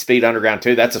Speed Underground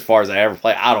 2, that's as far as I ever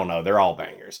play. I don't know. They're all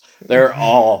bangers. They're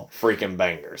all freaking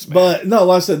bangers, man. But no,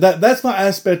 like I said, that's my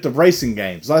aspect of racing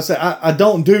games. Like I said, I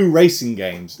don't do racing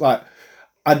games. Like,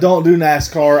 I don't do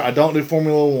NASCAR. I don't do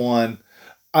Formula One.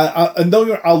 I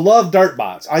love dirt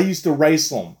bikes. I used to race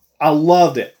them. I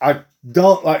loved it. I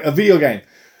don't like a video game.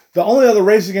 The only other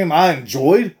racing game I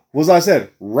enjoyed was, like I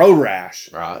said, Road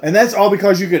Rash. Right. And that's all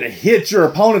because you could hit your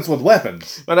opponents with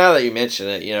weapons. But now that you mention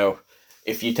it,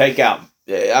 if you take out,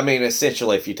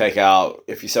 essentially, if you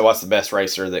say what's the best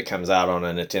racer that comes out on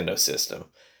a Nintendo system,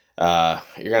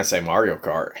 you're going to say Mario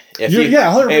Kart.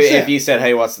 100%. If you said,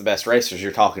 hey, what's the best racers,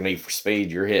 you're talking Need for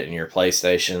Speed, you're hitting your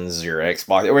PlayStations, your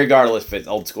Xbox, regardless if it's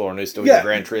old school or new school, your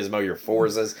Gran Turismo, your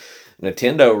Forzas.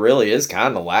 Nintendo really is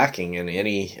kind of lacking in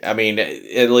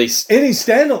at least... Any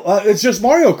standalone, it's just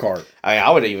Mario Kart. I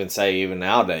would even say, even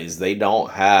nowadays, they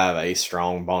don't have a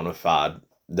strong bona fide...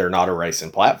 They're not a racing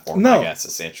platform, I guess,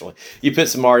 essentially. You put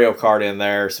some Mario Kart in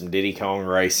there, some Diddy Kong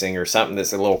Racing, or something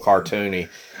that's a little cartoony,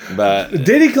 but...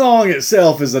 Diddy Kong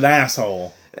itself is an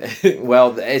asshole.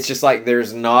 Well, it's just like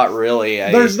there's not really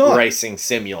a racing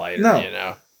simulator,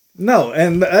 No,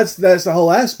 and that's the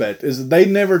whole aspect, is they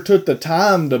never took the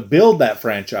time to build that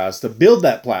franchise, to build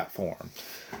that platform.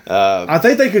 I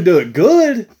think they could do it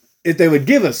good if they would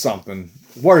give us something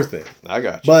worth it. I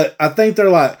got you. But I think they're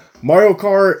like, Mario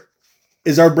Kart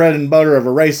is our bread and butter of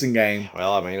a racing game.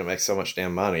 Well, it makes so much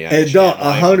damn money. It does,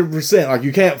 100%. Like,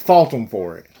 you can't fault them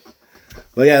for it.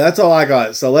 But yeah, that's all I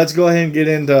got. So let's go ahead and get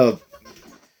into...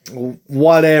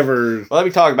 whatever. Well, let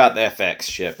me talk about the FX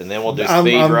chip, and then we'll do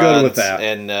speed runs. I'm good with that.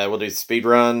 And we'll do speed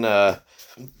run.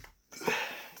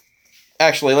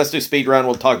 Actually, let's do speed run.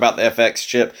 We'll talk about the FX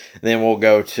chip, and then we'll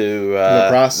go to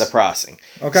the pricing.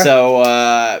 Okay.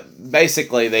 So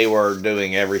basically, they were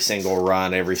doing every single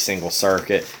run, every single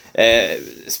circuit.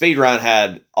 Speed run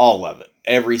had all of it,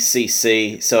 every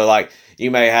CC. So like, you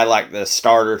may have like the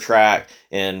starter track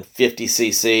in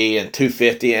 50cc and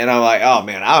 250, and I'm like, oh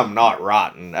man, I'm not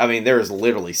rotten. There's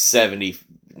literally 70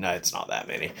 no, it's not that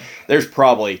many. There's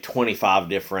probably 25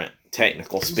 different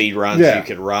technical speed runs you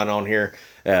could run on here,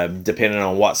 depending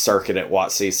on what circuit at what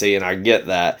CC, and I get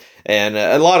that. And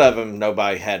a lot of them,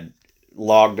 nobody had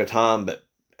logged a time, but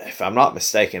if I'm not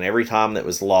mistaken, every time that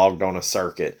was logged on a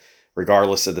circuit,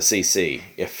 regardless of the CC,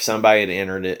 if somebody had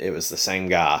entered it, it was the same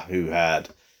guy who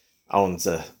owns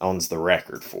the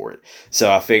record for it.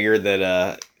 So I figured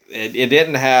that it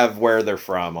didn't have where they're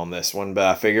from on this one, but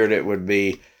I figured it would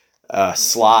be a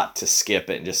slot to skip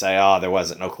it and just say, there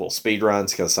wasn't no cool speed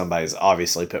runs, because somebody's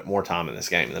obviously put more time in this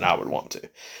game than I would want to.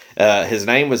 His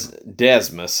name was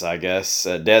Desmus, I guess.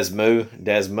 Desmus.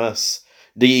 Desmous.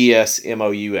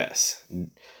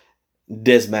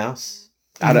 Desmouse.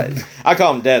 I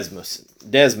call him Desmus.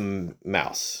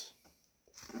 Desmouse.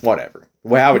 Whatever.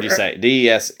 Well, how would you say it?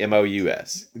 Desmous.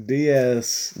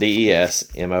 Desmous.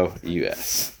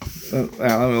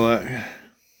 Let me look.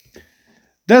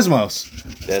 Desmos.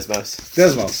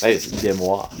 Hey, it's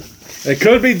Demois. It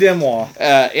could be Demois.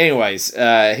 Anyways,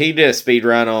 he did a speed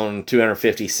run on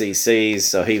 250 cc's,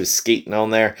 so he was skeeting on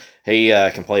there. He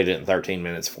completed it in 13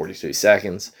 minutes, 42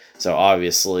 seconds. So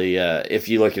obviously, if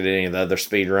you look at any of the other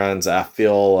speed runs, I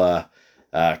feel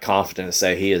confident to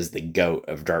say he is the GOAT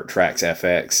of Dirt Trax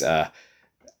FX.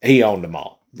 He owned them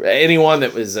all. Anyone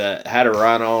that was had a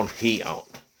run on, he owned.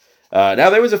 Now,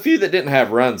 there was a few that didn't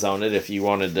have runs on it if you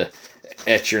wanted to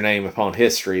etch your name upon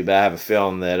history, but I have a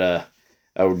feeling that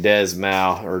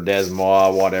Desmau or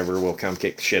Desmois, whatever, will come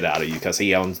kick the shit out of you because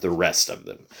he owns the rest of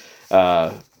them.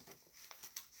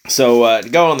 So to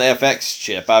go on the FX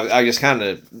chip, I just kind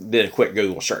of did a quick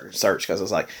Google search because I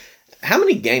was like, how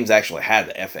many games actually had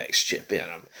the FX chip in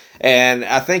them? And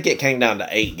I think it came down to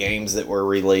 8 games that were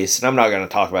released, and I'm not going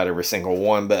to talk about every single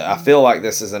one, but I feel like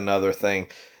this is another thing.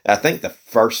 I think the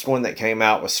first one that came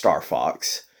out was Star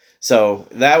Fox. So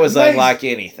that was unlike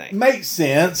anything. Makes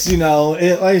sense.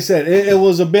 Like I said, it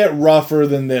was a bit rougher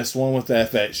than this one with the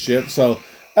FX chip. So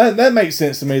that makes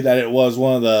sense to me that it was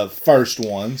one of the first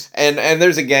ones. And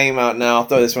there's a game out now. I'll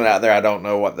throw this one out there. I don't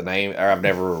know what the name, or I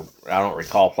don't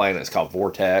recall playing it. It's called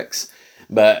Vortex.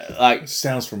 But like,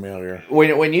 sounds familiar.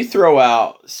 When you throw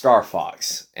out Star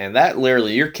Fox, and that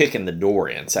literally, you're kicking the door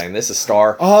in, saying this is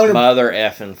Star Mother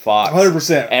effing Fox.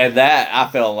 100%. And that,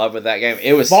 I fell in love with that game.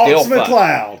 It was Fox still fun.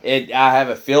 McCloud. I have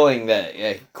a feeling that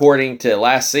according to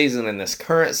last season and this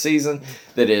current season,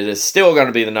 that it is still going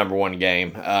to be the number one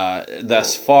game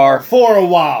thus far. For a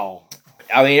while.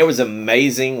 I mean, it was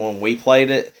amazing when we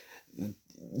played it.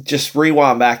 Just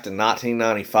rewind back to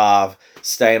 1995.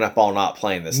 Staying up all night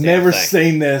playing this Never damn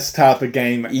thing. Seen this type of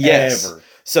game ever.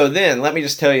 So then, let me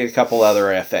just tell you a couple other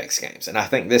FX games. And I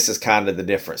think this is kind of the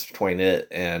difference between it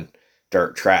and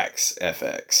Dirt Trax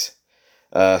FX.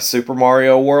 Super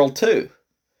Mario World 2.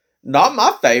 Not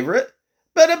my favorite,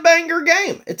 but a banger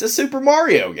game. It's a Super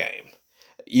Mario game.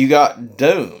 You got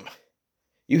Doom.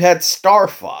 You had Star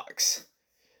Fox.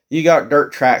 You got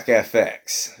Dirt Track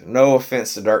FX. No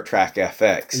offense to Dirt Track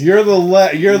FX.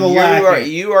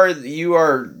 You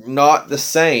are not the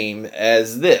same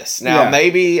as this. Now,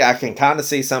 maybe I can kind of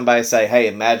see somebody say, hey,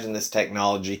 imagine this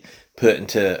technology put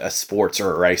into a sports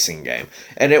or a racing game.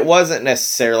 And it wasn't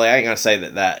necessarily, I ain't going to say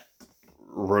that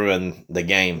ruined the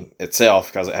game itself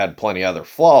because it had plenty of other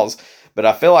flaws, but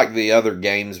I feel like the other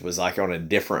games was like on a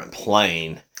different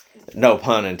plane. No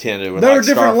pun intended. They're a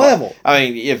different level. I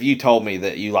mean, if you told me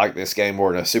that you liked this game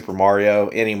more than a Super Mario,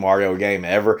 any Mario game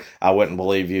ever, I wouldn't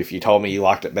believe you. If you told me you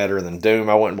liked it better than Doom,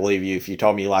 I wouldn't believe you. If you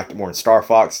told me you liked it more than Star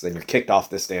Fox, then you're kicked off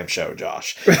this damn show,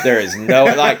 Josh. There is no,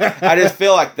 I just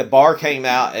feel like the bar came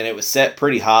out and it was set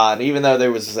pretty high. And even though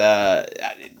there was,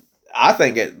 I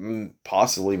think it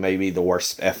possibly may be the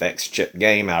worst FX chip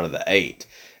game out of the 8.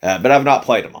 But I've not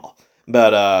played them all.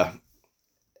 But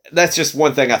that's just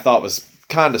one thing I thought was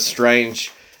kind of strange.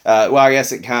 Well, I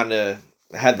guess it kind of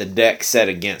had the deck set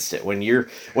against it. I'm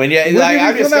just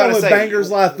gonna say, bangers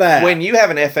like that. When you have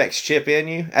an FX chip in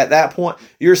you, at that point,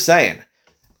 you're saying,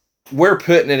 we're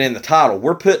putting it in the title.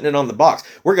 We're putting it on the box.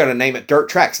 We're going to name it Dirt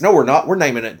Trax. No, we're not. We're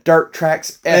naming it Dirt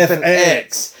Trax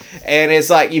FX. And it's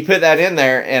like, you put that in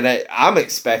there, and I'm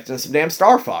expecting some damn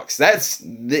Star Fox.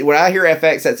 When I hear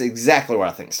FX, that's exactly what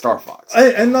I think, Star Fox.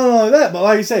 And not only that, but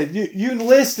like you said, you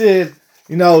listed...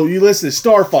 you listed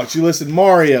Star Fox, you listed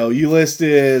Mario, you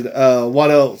listed,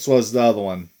 what else was the other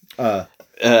one?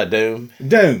 Doom.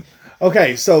 Doom.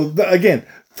 Okay, so again,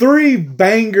 3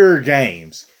 banger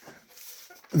games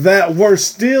that were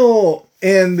still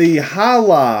in the high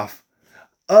life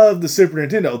of the Super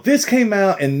Nintendo. This came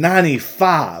out in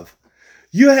 95.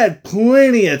 You had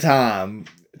plenty of time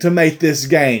to make this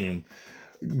game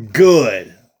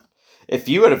good. If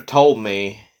you would have told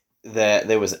me that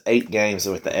there was 8 games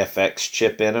with the FX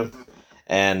chip in them,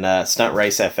 and Stunt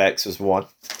Race FX was one.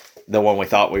 The one we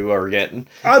thought we were getting.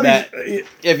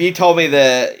 If you told me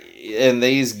that in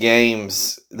these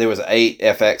games there was 8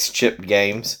 FX chipped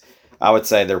games, I would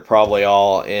say they're probably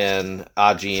all in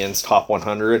IGN's top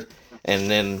 100, and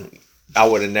then I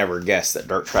would have never guessed that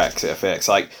Trax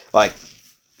FX, like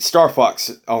Star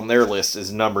Fox on their list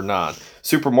is number 9.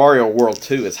 Super Mario World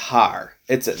 2 is higher.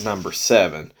 It's at number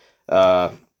 7.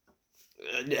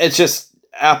 It's just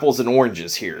apples and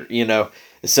oranges here, you know.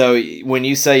 So when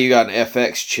you say you got an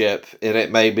FX chip, and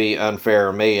it may be unfair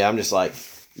of me, I'm just like,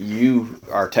 you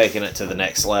are taking it to the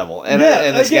next level. And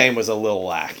this game was a little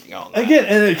lacking on that. Again,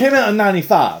 and it came out in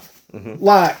 95. Mm-hmm.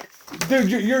 Like, dude,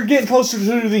 you're getting closer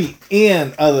to the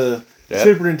end of the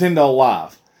Super Nintendo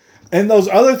Live. And those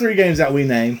other 3 games that we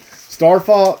named, Star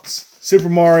Fox, Super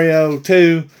Mario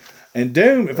 2, and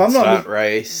Doom, Stunt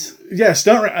Race. Yeah,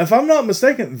 Stunt Race. If I'm not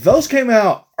mistaken, those came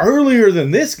out earlier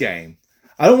than this game.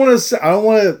 I don't want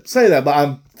to say that, but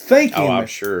I'm thinking. Oh, I'm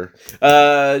sure.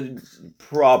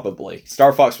 Probably.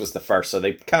 Star Fox was the first, so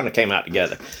they kind of came out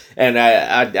together. And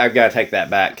I've got to take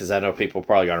that back because I know people are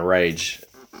probably going to rage.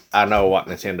 I know what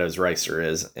Nintendo's racer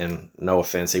is, and no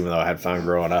offense, even though I had fun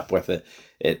growing up with it,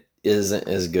 it isn't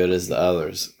as good as the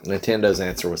others. Nintendo's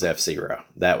answer was F-Zero.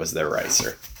 That was their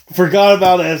racer. Forgot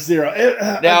about F-Zero.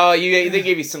 No, they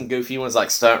give you some goofy ones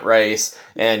like Stunt Race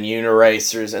and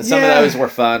Uniracers, and some of those were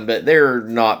fun, but they're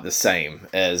not the same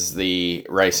as the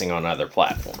racing on other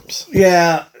platforms.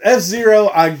 Yeah, F-Zero,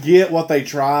 I get what they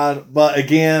tried, but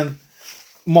again,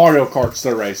 Mario Kart's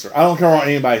their racer. I don't care what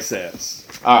anybody says.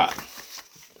 All right.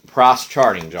 Price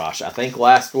charting, Josh. I think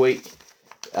last week,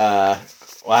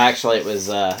 actually it was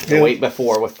the week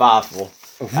before with Fifle.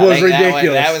 It was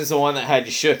ridiculous. That was the one that had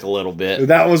you shook a little bit.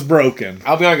 That was broken.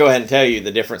 I'm going to go ahead and tell you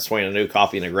the difference between a new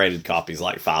copy and a graded copy is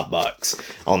like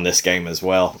 $5 on this game as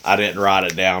well. I didn't write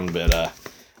it down, but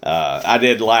I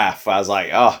did laugh. I was like,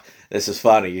 oh, this is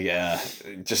funny.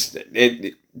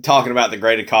 Talking about the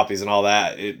graded copies and all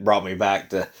that, it brought me back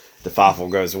to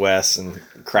Fifle Goes West and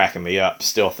cracking me up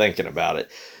still thinking about it.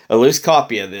 A loose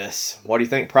copy of this, what do you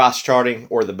think price charting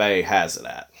or the Bay has it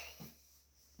at?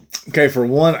 Okay, for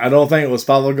one, I don't think it was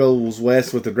Fifle Goes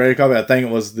West with the graded copy. I think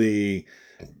it was the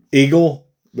Eagle.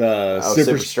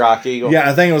 Super Strike Eagle? Yeah,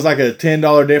 I think it was like a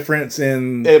 $10 difference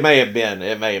in... It may have been.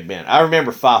 I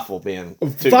remember Fifle being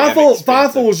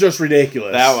Fifle was just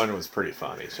ridiculous. That one was pretty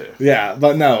funny, too. Yeah,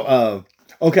 but no.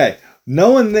 Okay,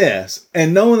 knowing this,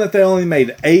 and knowing that they only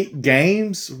made 8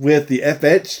 games with the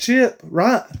FX chip,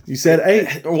 right? You said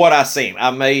 8? What I seen.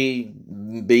 I may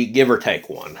be give or take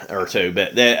 1 or 2,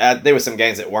 but there was some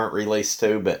games that weren't released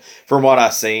too, but from what I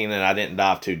seen, and I didn't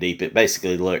dive too deep, it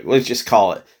basically looked, let's just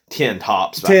call it 10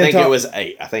 tops. I think it was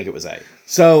 8.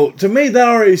 So to me, that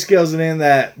already scales it in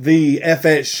that the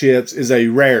FX chips is a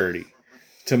rarity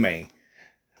to me.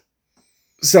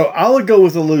 So I would go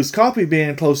with a loose copy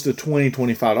being close to $20,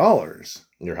 $25.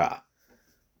 You're high.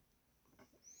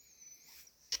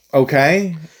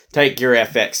 Okay. Take your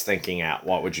FX thinking out.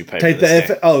 What would you pay take for this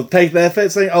game? Take the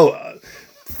FX thing?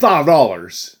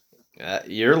 $5.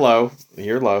 You're low.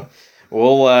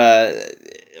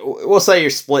 We'll say you're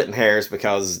splitting hairs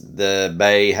because the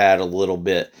Bay had a little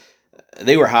bit...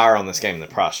 They were higher on this game than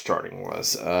price charting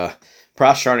was.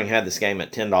 Price charting had this game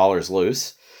at $10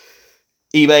 loose.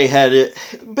 eBay had it...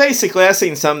 Basically, I've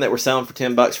seen some that were selling for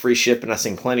 $10 free shipping. I've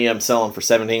seen plenty of them selling for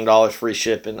 $17 free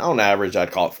shipping. On average,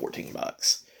 I'd call it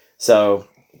 $14. So...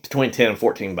 between $10 and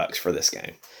 $14 for this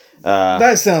game.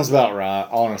 That sounds about right,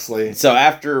 honestly. So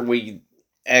after we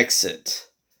exit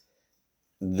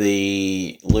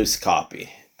the loose copy,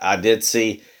 I did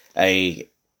see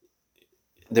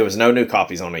there was no new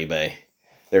copies on eBay.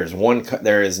 There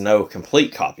is no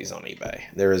complete copies on eBay.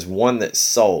 There is one that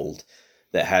sold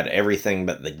that had everything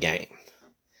but the game.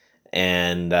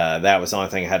 And that was the only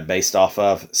thing I had based off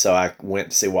of. So I went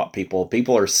to see what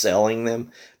people are selling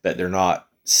them, but they're not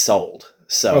sold.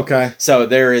 So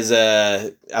there is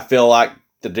I feel like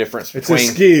the difference between... It's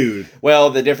skewed. Well,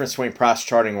 the difference between price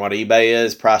charting and what eBay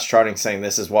is, price charting saying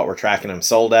this is what we're tracking them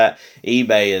sold at.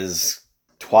 eBay is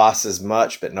twice as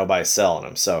much, but nobody's selling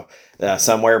them. So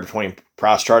somewhere between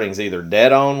price charting is either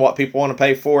dead on what people want to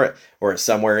pay for it, or it's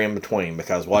somewhere in between,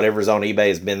 because whatever's on eBay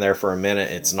has been there for a minute.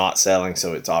 It's not selling,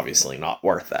 so it's obviously not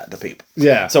worth that to people.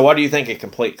 Yeah. So what do you think a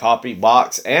complete copy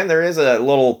box? And there is a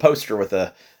little poster with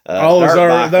a...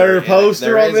 is there a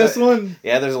poster on this one?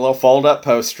 Yeah, there's a little fold-up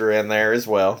poster in there as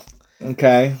well.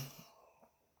 Okay.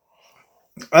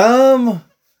 I'm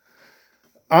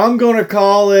gonna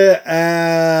call it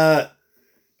at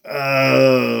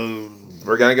We're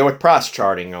We're going to go with price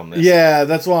charting on this. Yeah,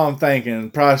 that's what I'm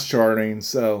thinking. Price charting.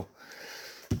 So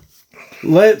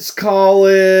let's call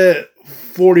it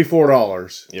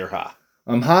 $44. You're high.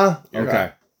 I'm high? You're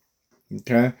okay.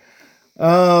 High.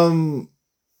 Okay.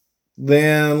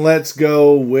 Then let's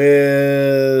go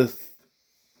with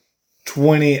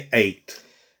 28.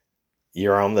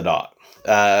 You're on the dot.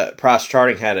 Price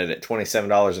charting had it at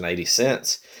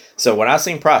 $27.80. So when I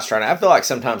seen price charting, I feel like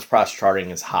sometimes price charting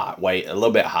is high, a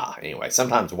little bit high anyway,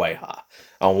 sometimes way high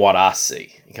on what I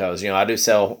see. Because, I do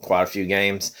sell quite a few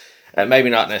games,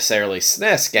 maybe not necessarily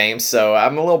SNES games, so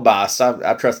I'm a little biased.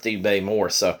 I trust eBay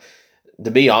more. So to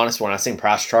be honest, when I seen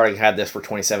price charting had this for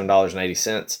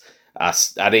 $27.80, I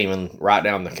didn't even write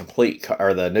down the complete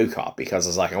or the new copy because I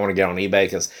was like, I want to get on eBay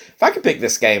because if I could pick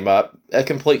this game up, a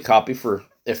complete copy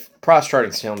if price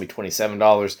charting's telling me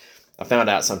 $27, I found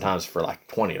out sometimes for like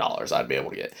 $20 I'd be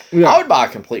able to get. Yeah. I would buy a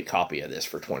complete copy of this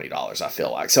for $20, I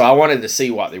feel like. So I wanted to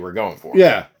see what they were going for.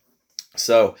 Yeah.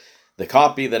 So the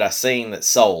copy that I seen that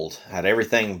sold had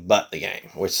everything but the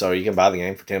game, so you can buy the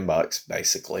game for $10,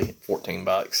 basically,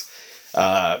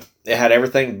 $14. It had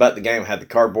everything but the game. It had the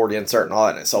cardboard insert and all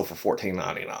that, and it sold for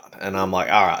 $14.99. And I'm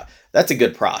like, all right, that's a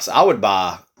good price. I would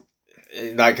buy,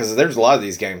 because there's a lot of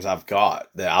these games I've got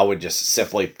that I would just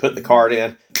simply put the card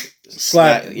in,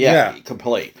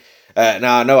 complete.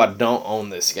 Now I know I don't own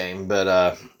this game,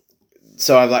 but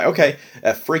so I was like, okay,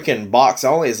 a freaking box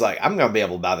only is like, I'm gonna be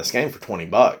able to buy this game for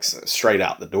 $20 straight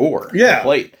out the door,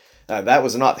 complete. That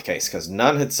was not the case because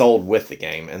none had sold with the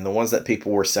game, and the ones that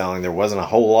people were selling, there wasn't a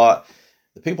whole lot.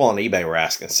 The people on eBay were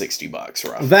asking $60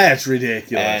 roughly. That's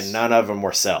ridiculous. And none of them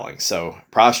were selling. So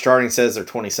price charting says they're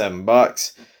 $27.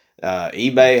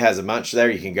 eBay has a bunch there.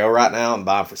 You can go right now and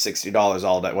buy them for $60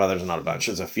 all day. Well, there's not a bunch.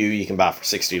 There's a few you can buy for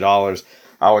 $60.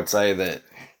 I would say that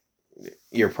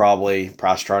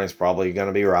price charting is probably going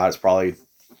to be right. It's probably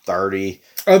 30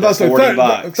 to 40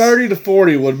 bucks. 30 to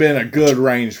 40 would have been a good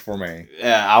range for me.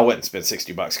 Yeah, I wouldn't spend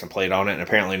 $60 complete on it, and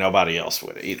apparently nobody else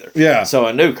would either. Yeah. So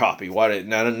a new copy,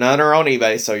 none are on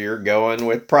eBay, so you're going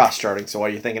with price charting. So what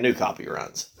do you think a new copy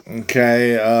runs?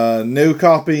 Okay, new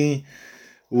copy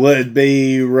would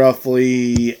be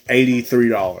roughly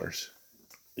 $83.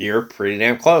 You're pretty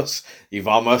damn close. You've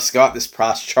almost got this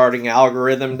price charting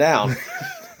algorithm down.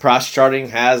 Price charting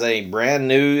has a brand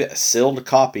new sealed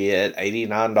copy at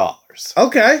 $89.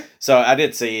 Okay. So I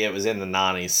did see it was in the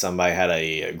 90s. Somebody had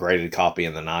a graded copy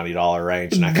in the $90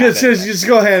 range. And just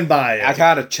go ahead and buy it. I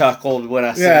kind of chuckled when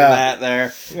I said that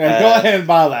there. Yeah, go ahead and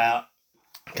buy that.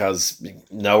 Because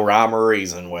no rhyme or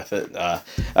reason with it. But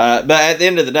at the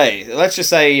end of the day, let's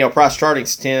just say, price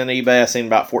charting's 10, eBay I seen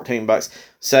about $14.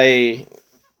 Say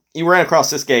you ran across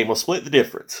this game, we'll split the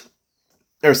difference.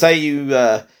 Or say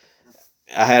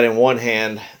I had in one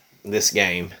hand this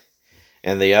game,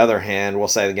 and the other hand, we'll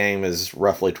say the game is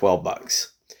roughly $12.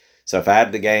 So if I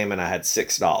had the game and I had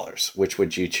 $6, which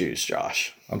would you choose,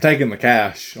 Josh? I'm taking the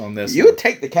cash on this. You would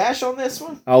take the cash on this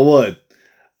one? I would.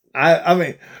 I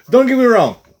mean, don't get me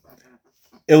wrong.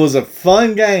 It was a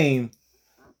fun game,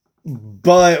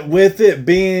 but with it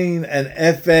being an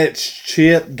FX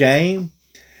chip game,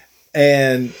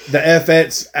 and the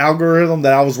FX algorithm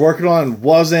that I was working on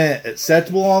wasn't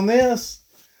acceptable on this.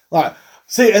 Like,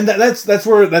 see, and that's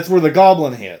where the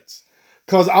goblin hits,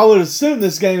 because I would assume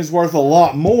this game is worth a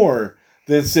lot more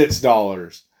than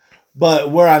 $6,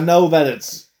 but where I know that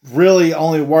it's really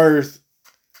only worth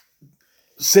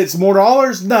 $6 more,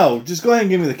 no, just go ahead and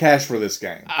give me the cash for this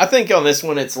game. I think on this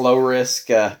one it's low risk,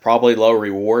 probably low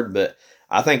reward, but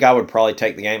I think I would probably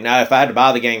take the game. Now, if I had to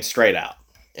buy the game straight out,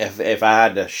 if I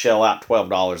had to shell out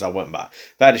 $12, I wouldn't buy it.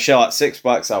 If I had to shell out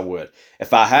 $6, I would.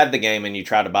 If I had the game and you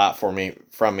tried to buy it from me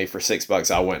for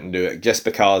 $6, I wouldn't do it, just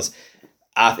because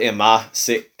in my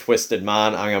sick, twisted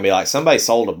mind, I'm going to be like, somebody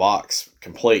sold a box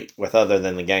complete with other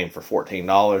than the game for $14,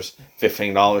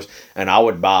 $15, and I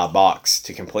would buy a box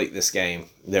to complete this game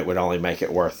that would only make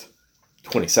it worth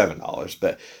 $27.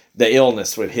 But the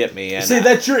illness would hit me. And see,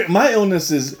 that's true. My illness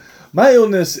is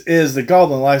the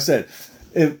goblin. Like I said,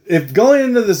 if going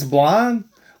into this blind,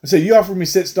 I said you offered me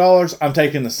 $6, I'm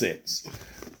taking the 6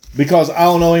 because I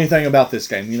don't know anything about this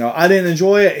game. I didn't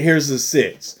enjoy it. Here's the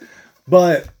 6,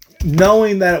 but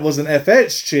knowing that it was an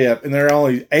FX chip and there are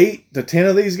only 8 to 10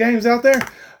 of these games out there,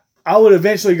 I would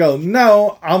eventually go,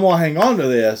 no, I'm going to hang on to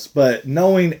this. But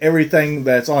knowing everything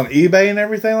that's on eBay and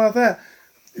everything like that,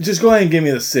 just go ahead and give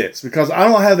me the 6, because I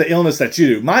don't have the illness that you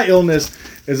do. My illness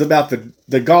is about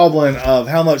the goblin of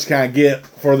how much can I get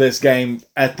for this game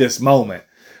at this moment.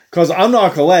 Because I'm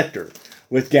not a collector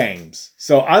with games,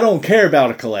 so I don't care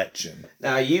about a collection.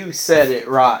 Now, you said it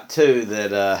right, too,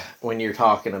 that when you're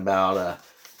talking about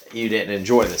you didn't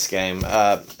enjoy this game.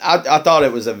 I thought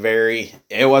it was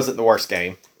it wasn't the worst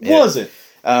game. Was it?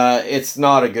 It's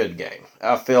not a good game.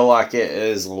 I feel like it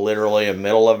is literally a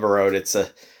middle of the road. It's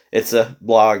a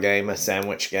blah game, a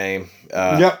sandwich game.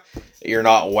 Yep. You're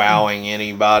not wowing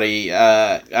anybody.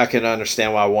 I can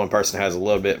understand why one person has a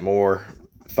little bit more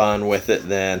fun with it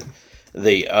than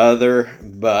the other,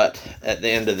 but at the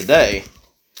end of the day,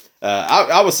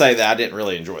 I would say that I didn't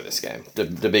really enjoy this game.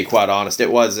 To be quite honest,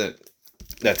 it wasn't.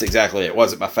 That's exactly it. It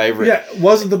wasn't my favorite. Yeah, it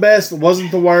wasn't the best. It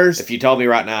wasn't the worst. If you told me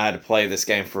right now I had to play this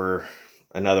game for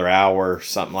another hour or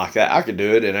something like that, I could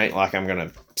do it. It ain't like I'm going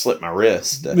to slip my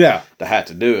wrist to have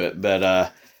to do it.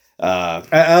 But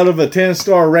out of a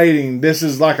 10-star rating, this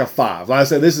is like a 5. Like I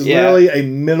said, this is literally a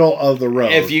middle of the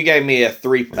road. If you gave me a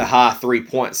high 3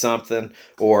 point something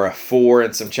or a 4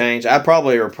 and some change, I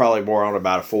probably more on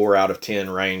about a 4 out of 10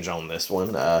 range on this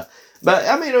one. But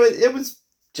I mean, it was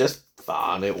just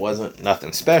fine. It wasn't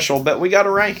nothing special, but we got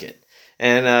to rank it.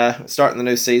 And starting the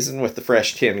new season with the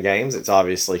fresh 10 games, it's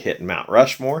obviously hitting Mount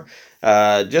Rushmore.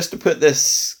 Just to put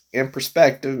this in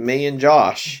perspective, me and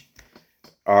Josh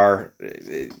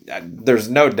there's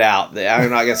no doubt that I'm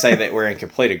not going to say that we're in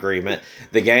complete agreement.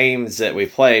 The games that we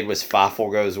played was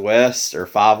Fievel Goes West or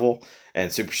Fievel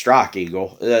and Super Strike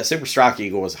Eagle. Super Strike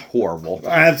Eagle was horrible.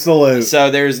 Absolutely. So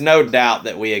there's no doubt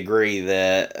that we agree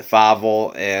that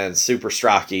Fievel and Super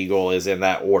Strike Eagle is in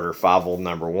that order. Fievel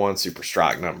number 1, Super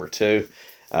Strike number 2.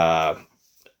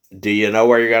 Do you know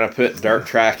where you're going to put Dirt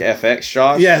Track FX,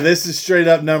 Josh? Yeah, this is straight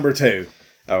up number 2.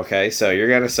 Okay, so you're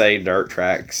going to say Dirt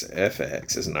Trax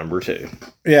FX is number 2.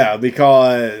 Yeah,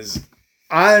 because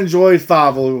I enjoyed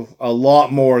Fievel a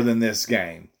lot more than this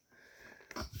game.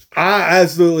 I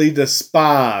absolutely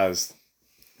despised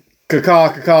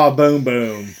Caw Boom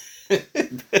Boom.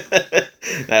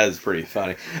 That is pretty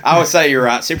funny. I would say you're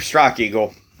right. Super Strike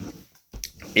Eagle,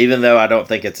 even though I don't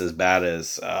think it's as bad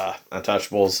as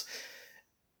Untouchables,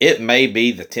 it may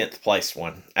be the 10th place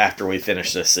one after we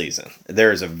finish this season.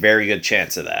 There's a very good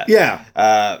chance of that. Yeah.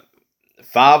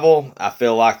 Fievel, I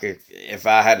feel like if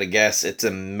I had to guess, it's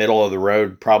a middle of the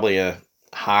road, probably a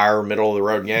higher middle of the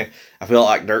road game. I feel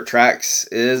like Dirt Trax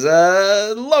is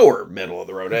a lower middle of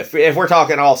the road. If we're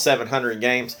talking all 700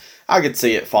 games, I could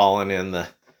see it falling in the,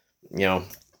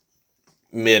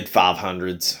 mid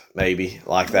 500s, maybe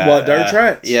like that. What, Dirt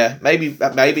Trax? Yeah, maybe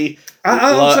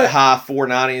high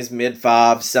 490s, mid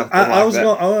 5s, something like that. I was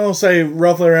gonna say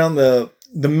roughly around the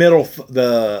middle,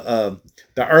 the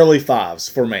early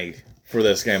 5s for me. For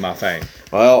this game, I think.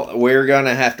 Well, we're going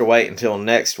to have to wait until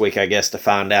next week, I guess, to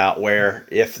find out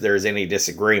if there's any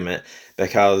disagreement,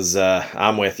 because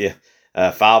I'm with you.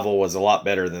 Fievel was a lot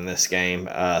better than this game.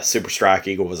 Super Strike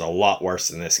Eagle was a lot worse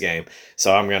than this game.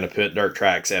 So I'm going to put Dirt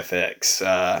Trax FX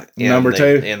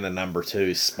in the number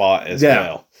 2 spot as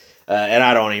well. And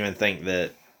I don't even think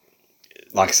that,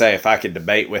 like I say, if I could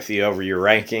debate with you over your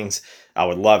rankings, I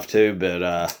would love to,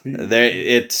 but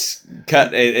it's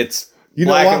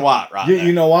black and white right there.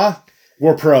 You know why?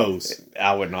 We're pros.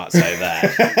 I would not say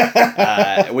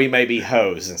that. We may be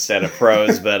hoes instead of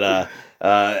pros, but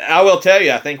I will tell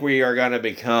you, I think we are going to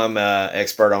become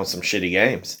expert on some shitty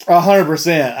games.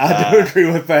 100%. I do agree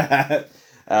with that.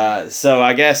 So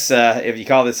I guess if you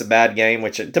call this a bad game,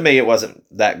 which to me it wasn't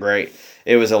that great,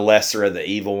 it was a lesser of the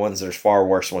evil ones. There's far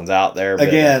worse ones out there. But,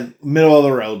 again, middle of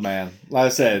the road, man. Like I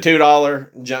said.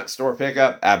 $2 junk store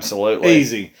pickup, absolutely.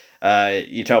 Easy.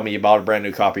 You told me you bought a brand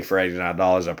new copy for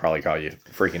 $89. I'd probably call you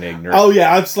freaking ignorant. Oh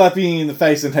yeah, I'd slap you in the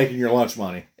face and taking your lunch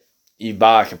money. You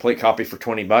buy a complete copy for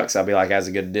 $20, I'd be like, that's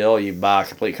a good deal. You buy a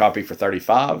complete copy for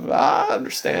 $35. I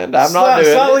understand. I'm not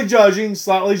doing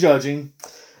Slightly judging.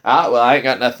 Well, I ain't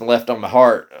got nothing left on my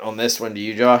heart on this one. Do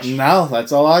you, Josh? No,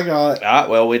 that's all I got.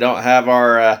 Well, we don't have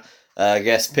our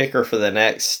guest picker for the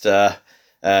next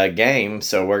game,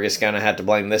 so we're just going to have to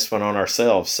blame this one on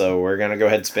ourselves. So we're going to go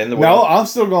ahead and spin the wheel. No, I'm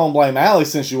still going to blame Allie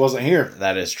since she wasn't here.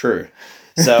 That is true.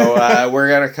 So we're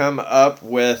going to come up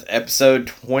with episode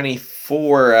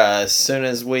 24 as soon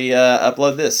as we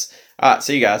upload this. All right,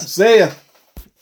 see you guys. See ya.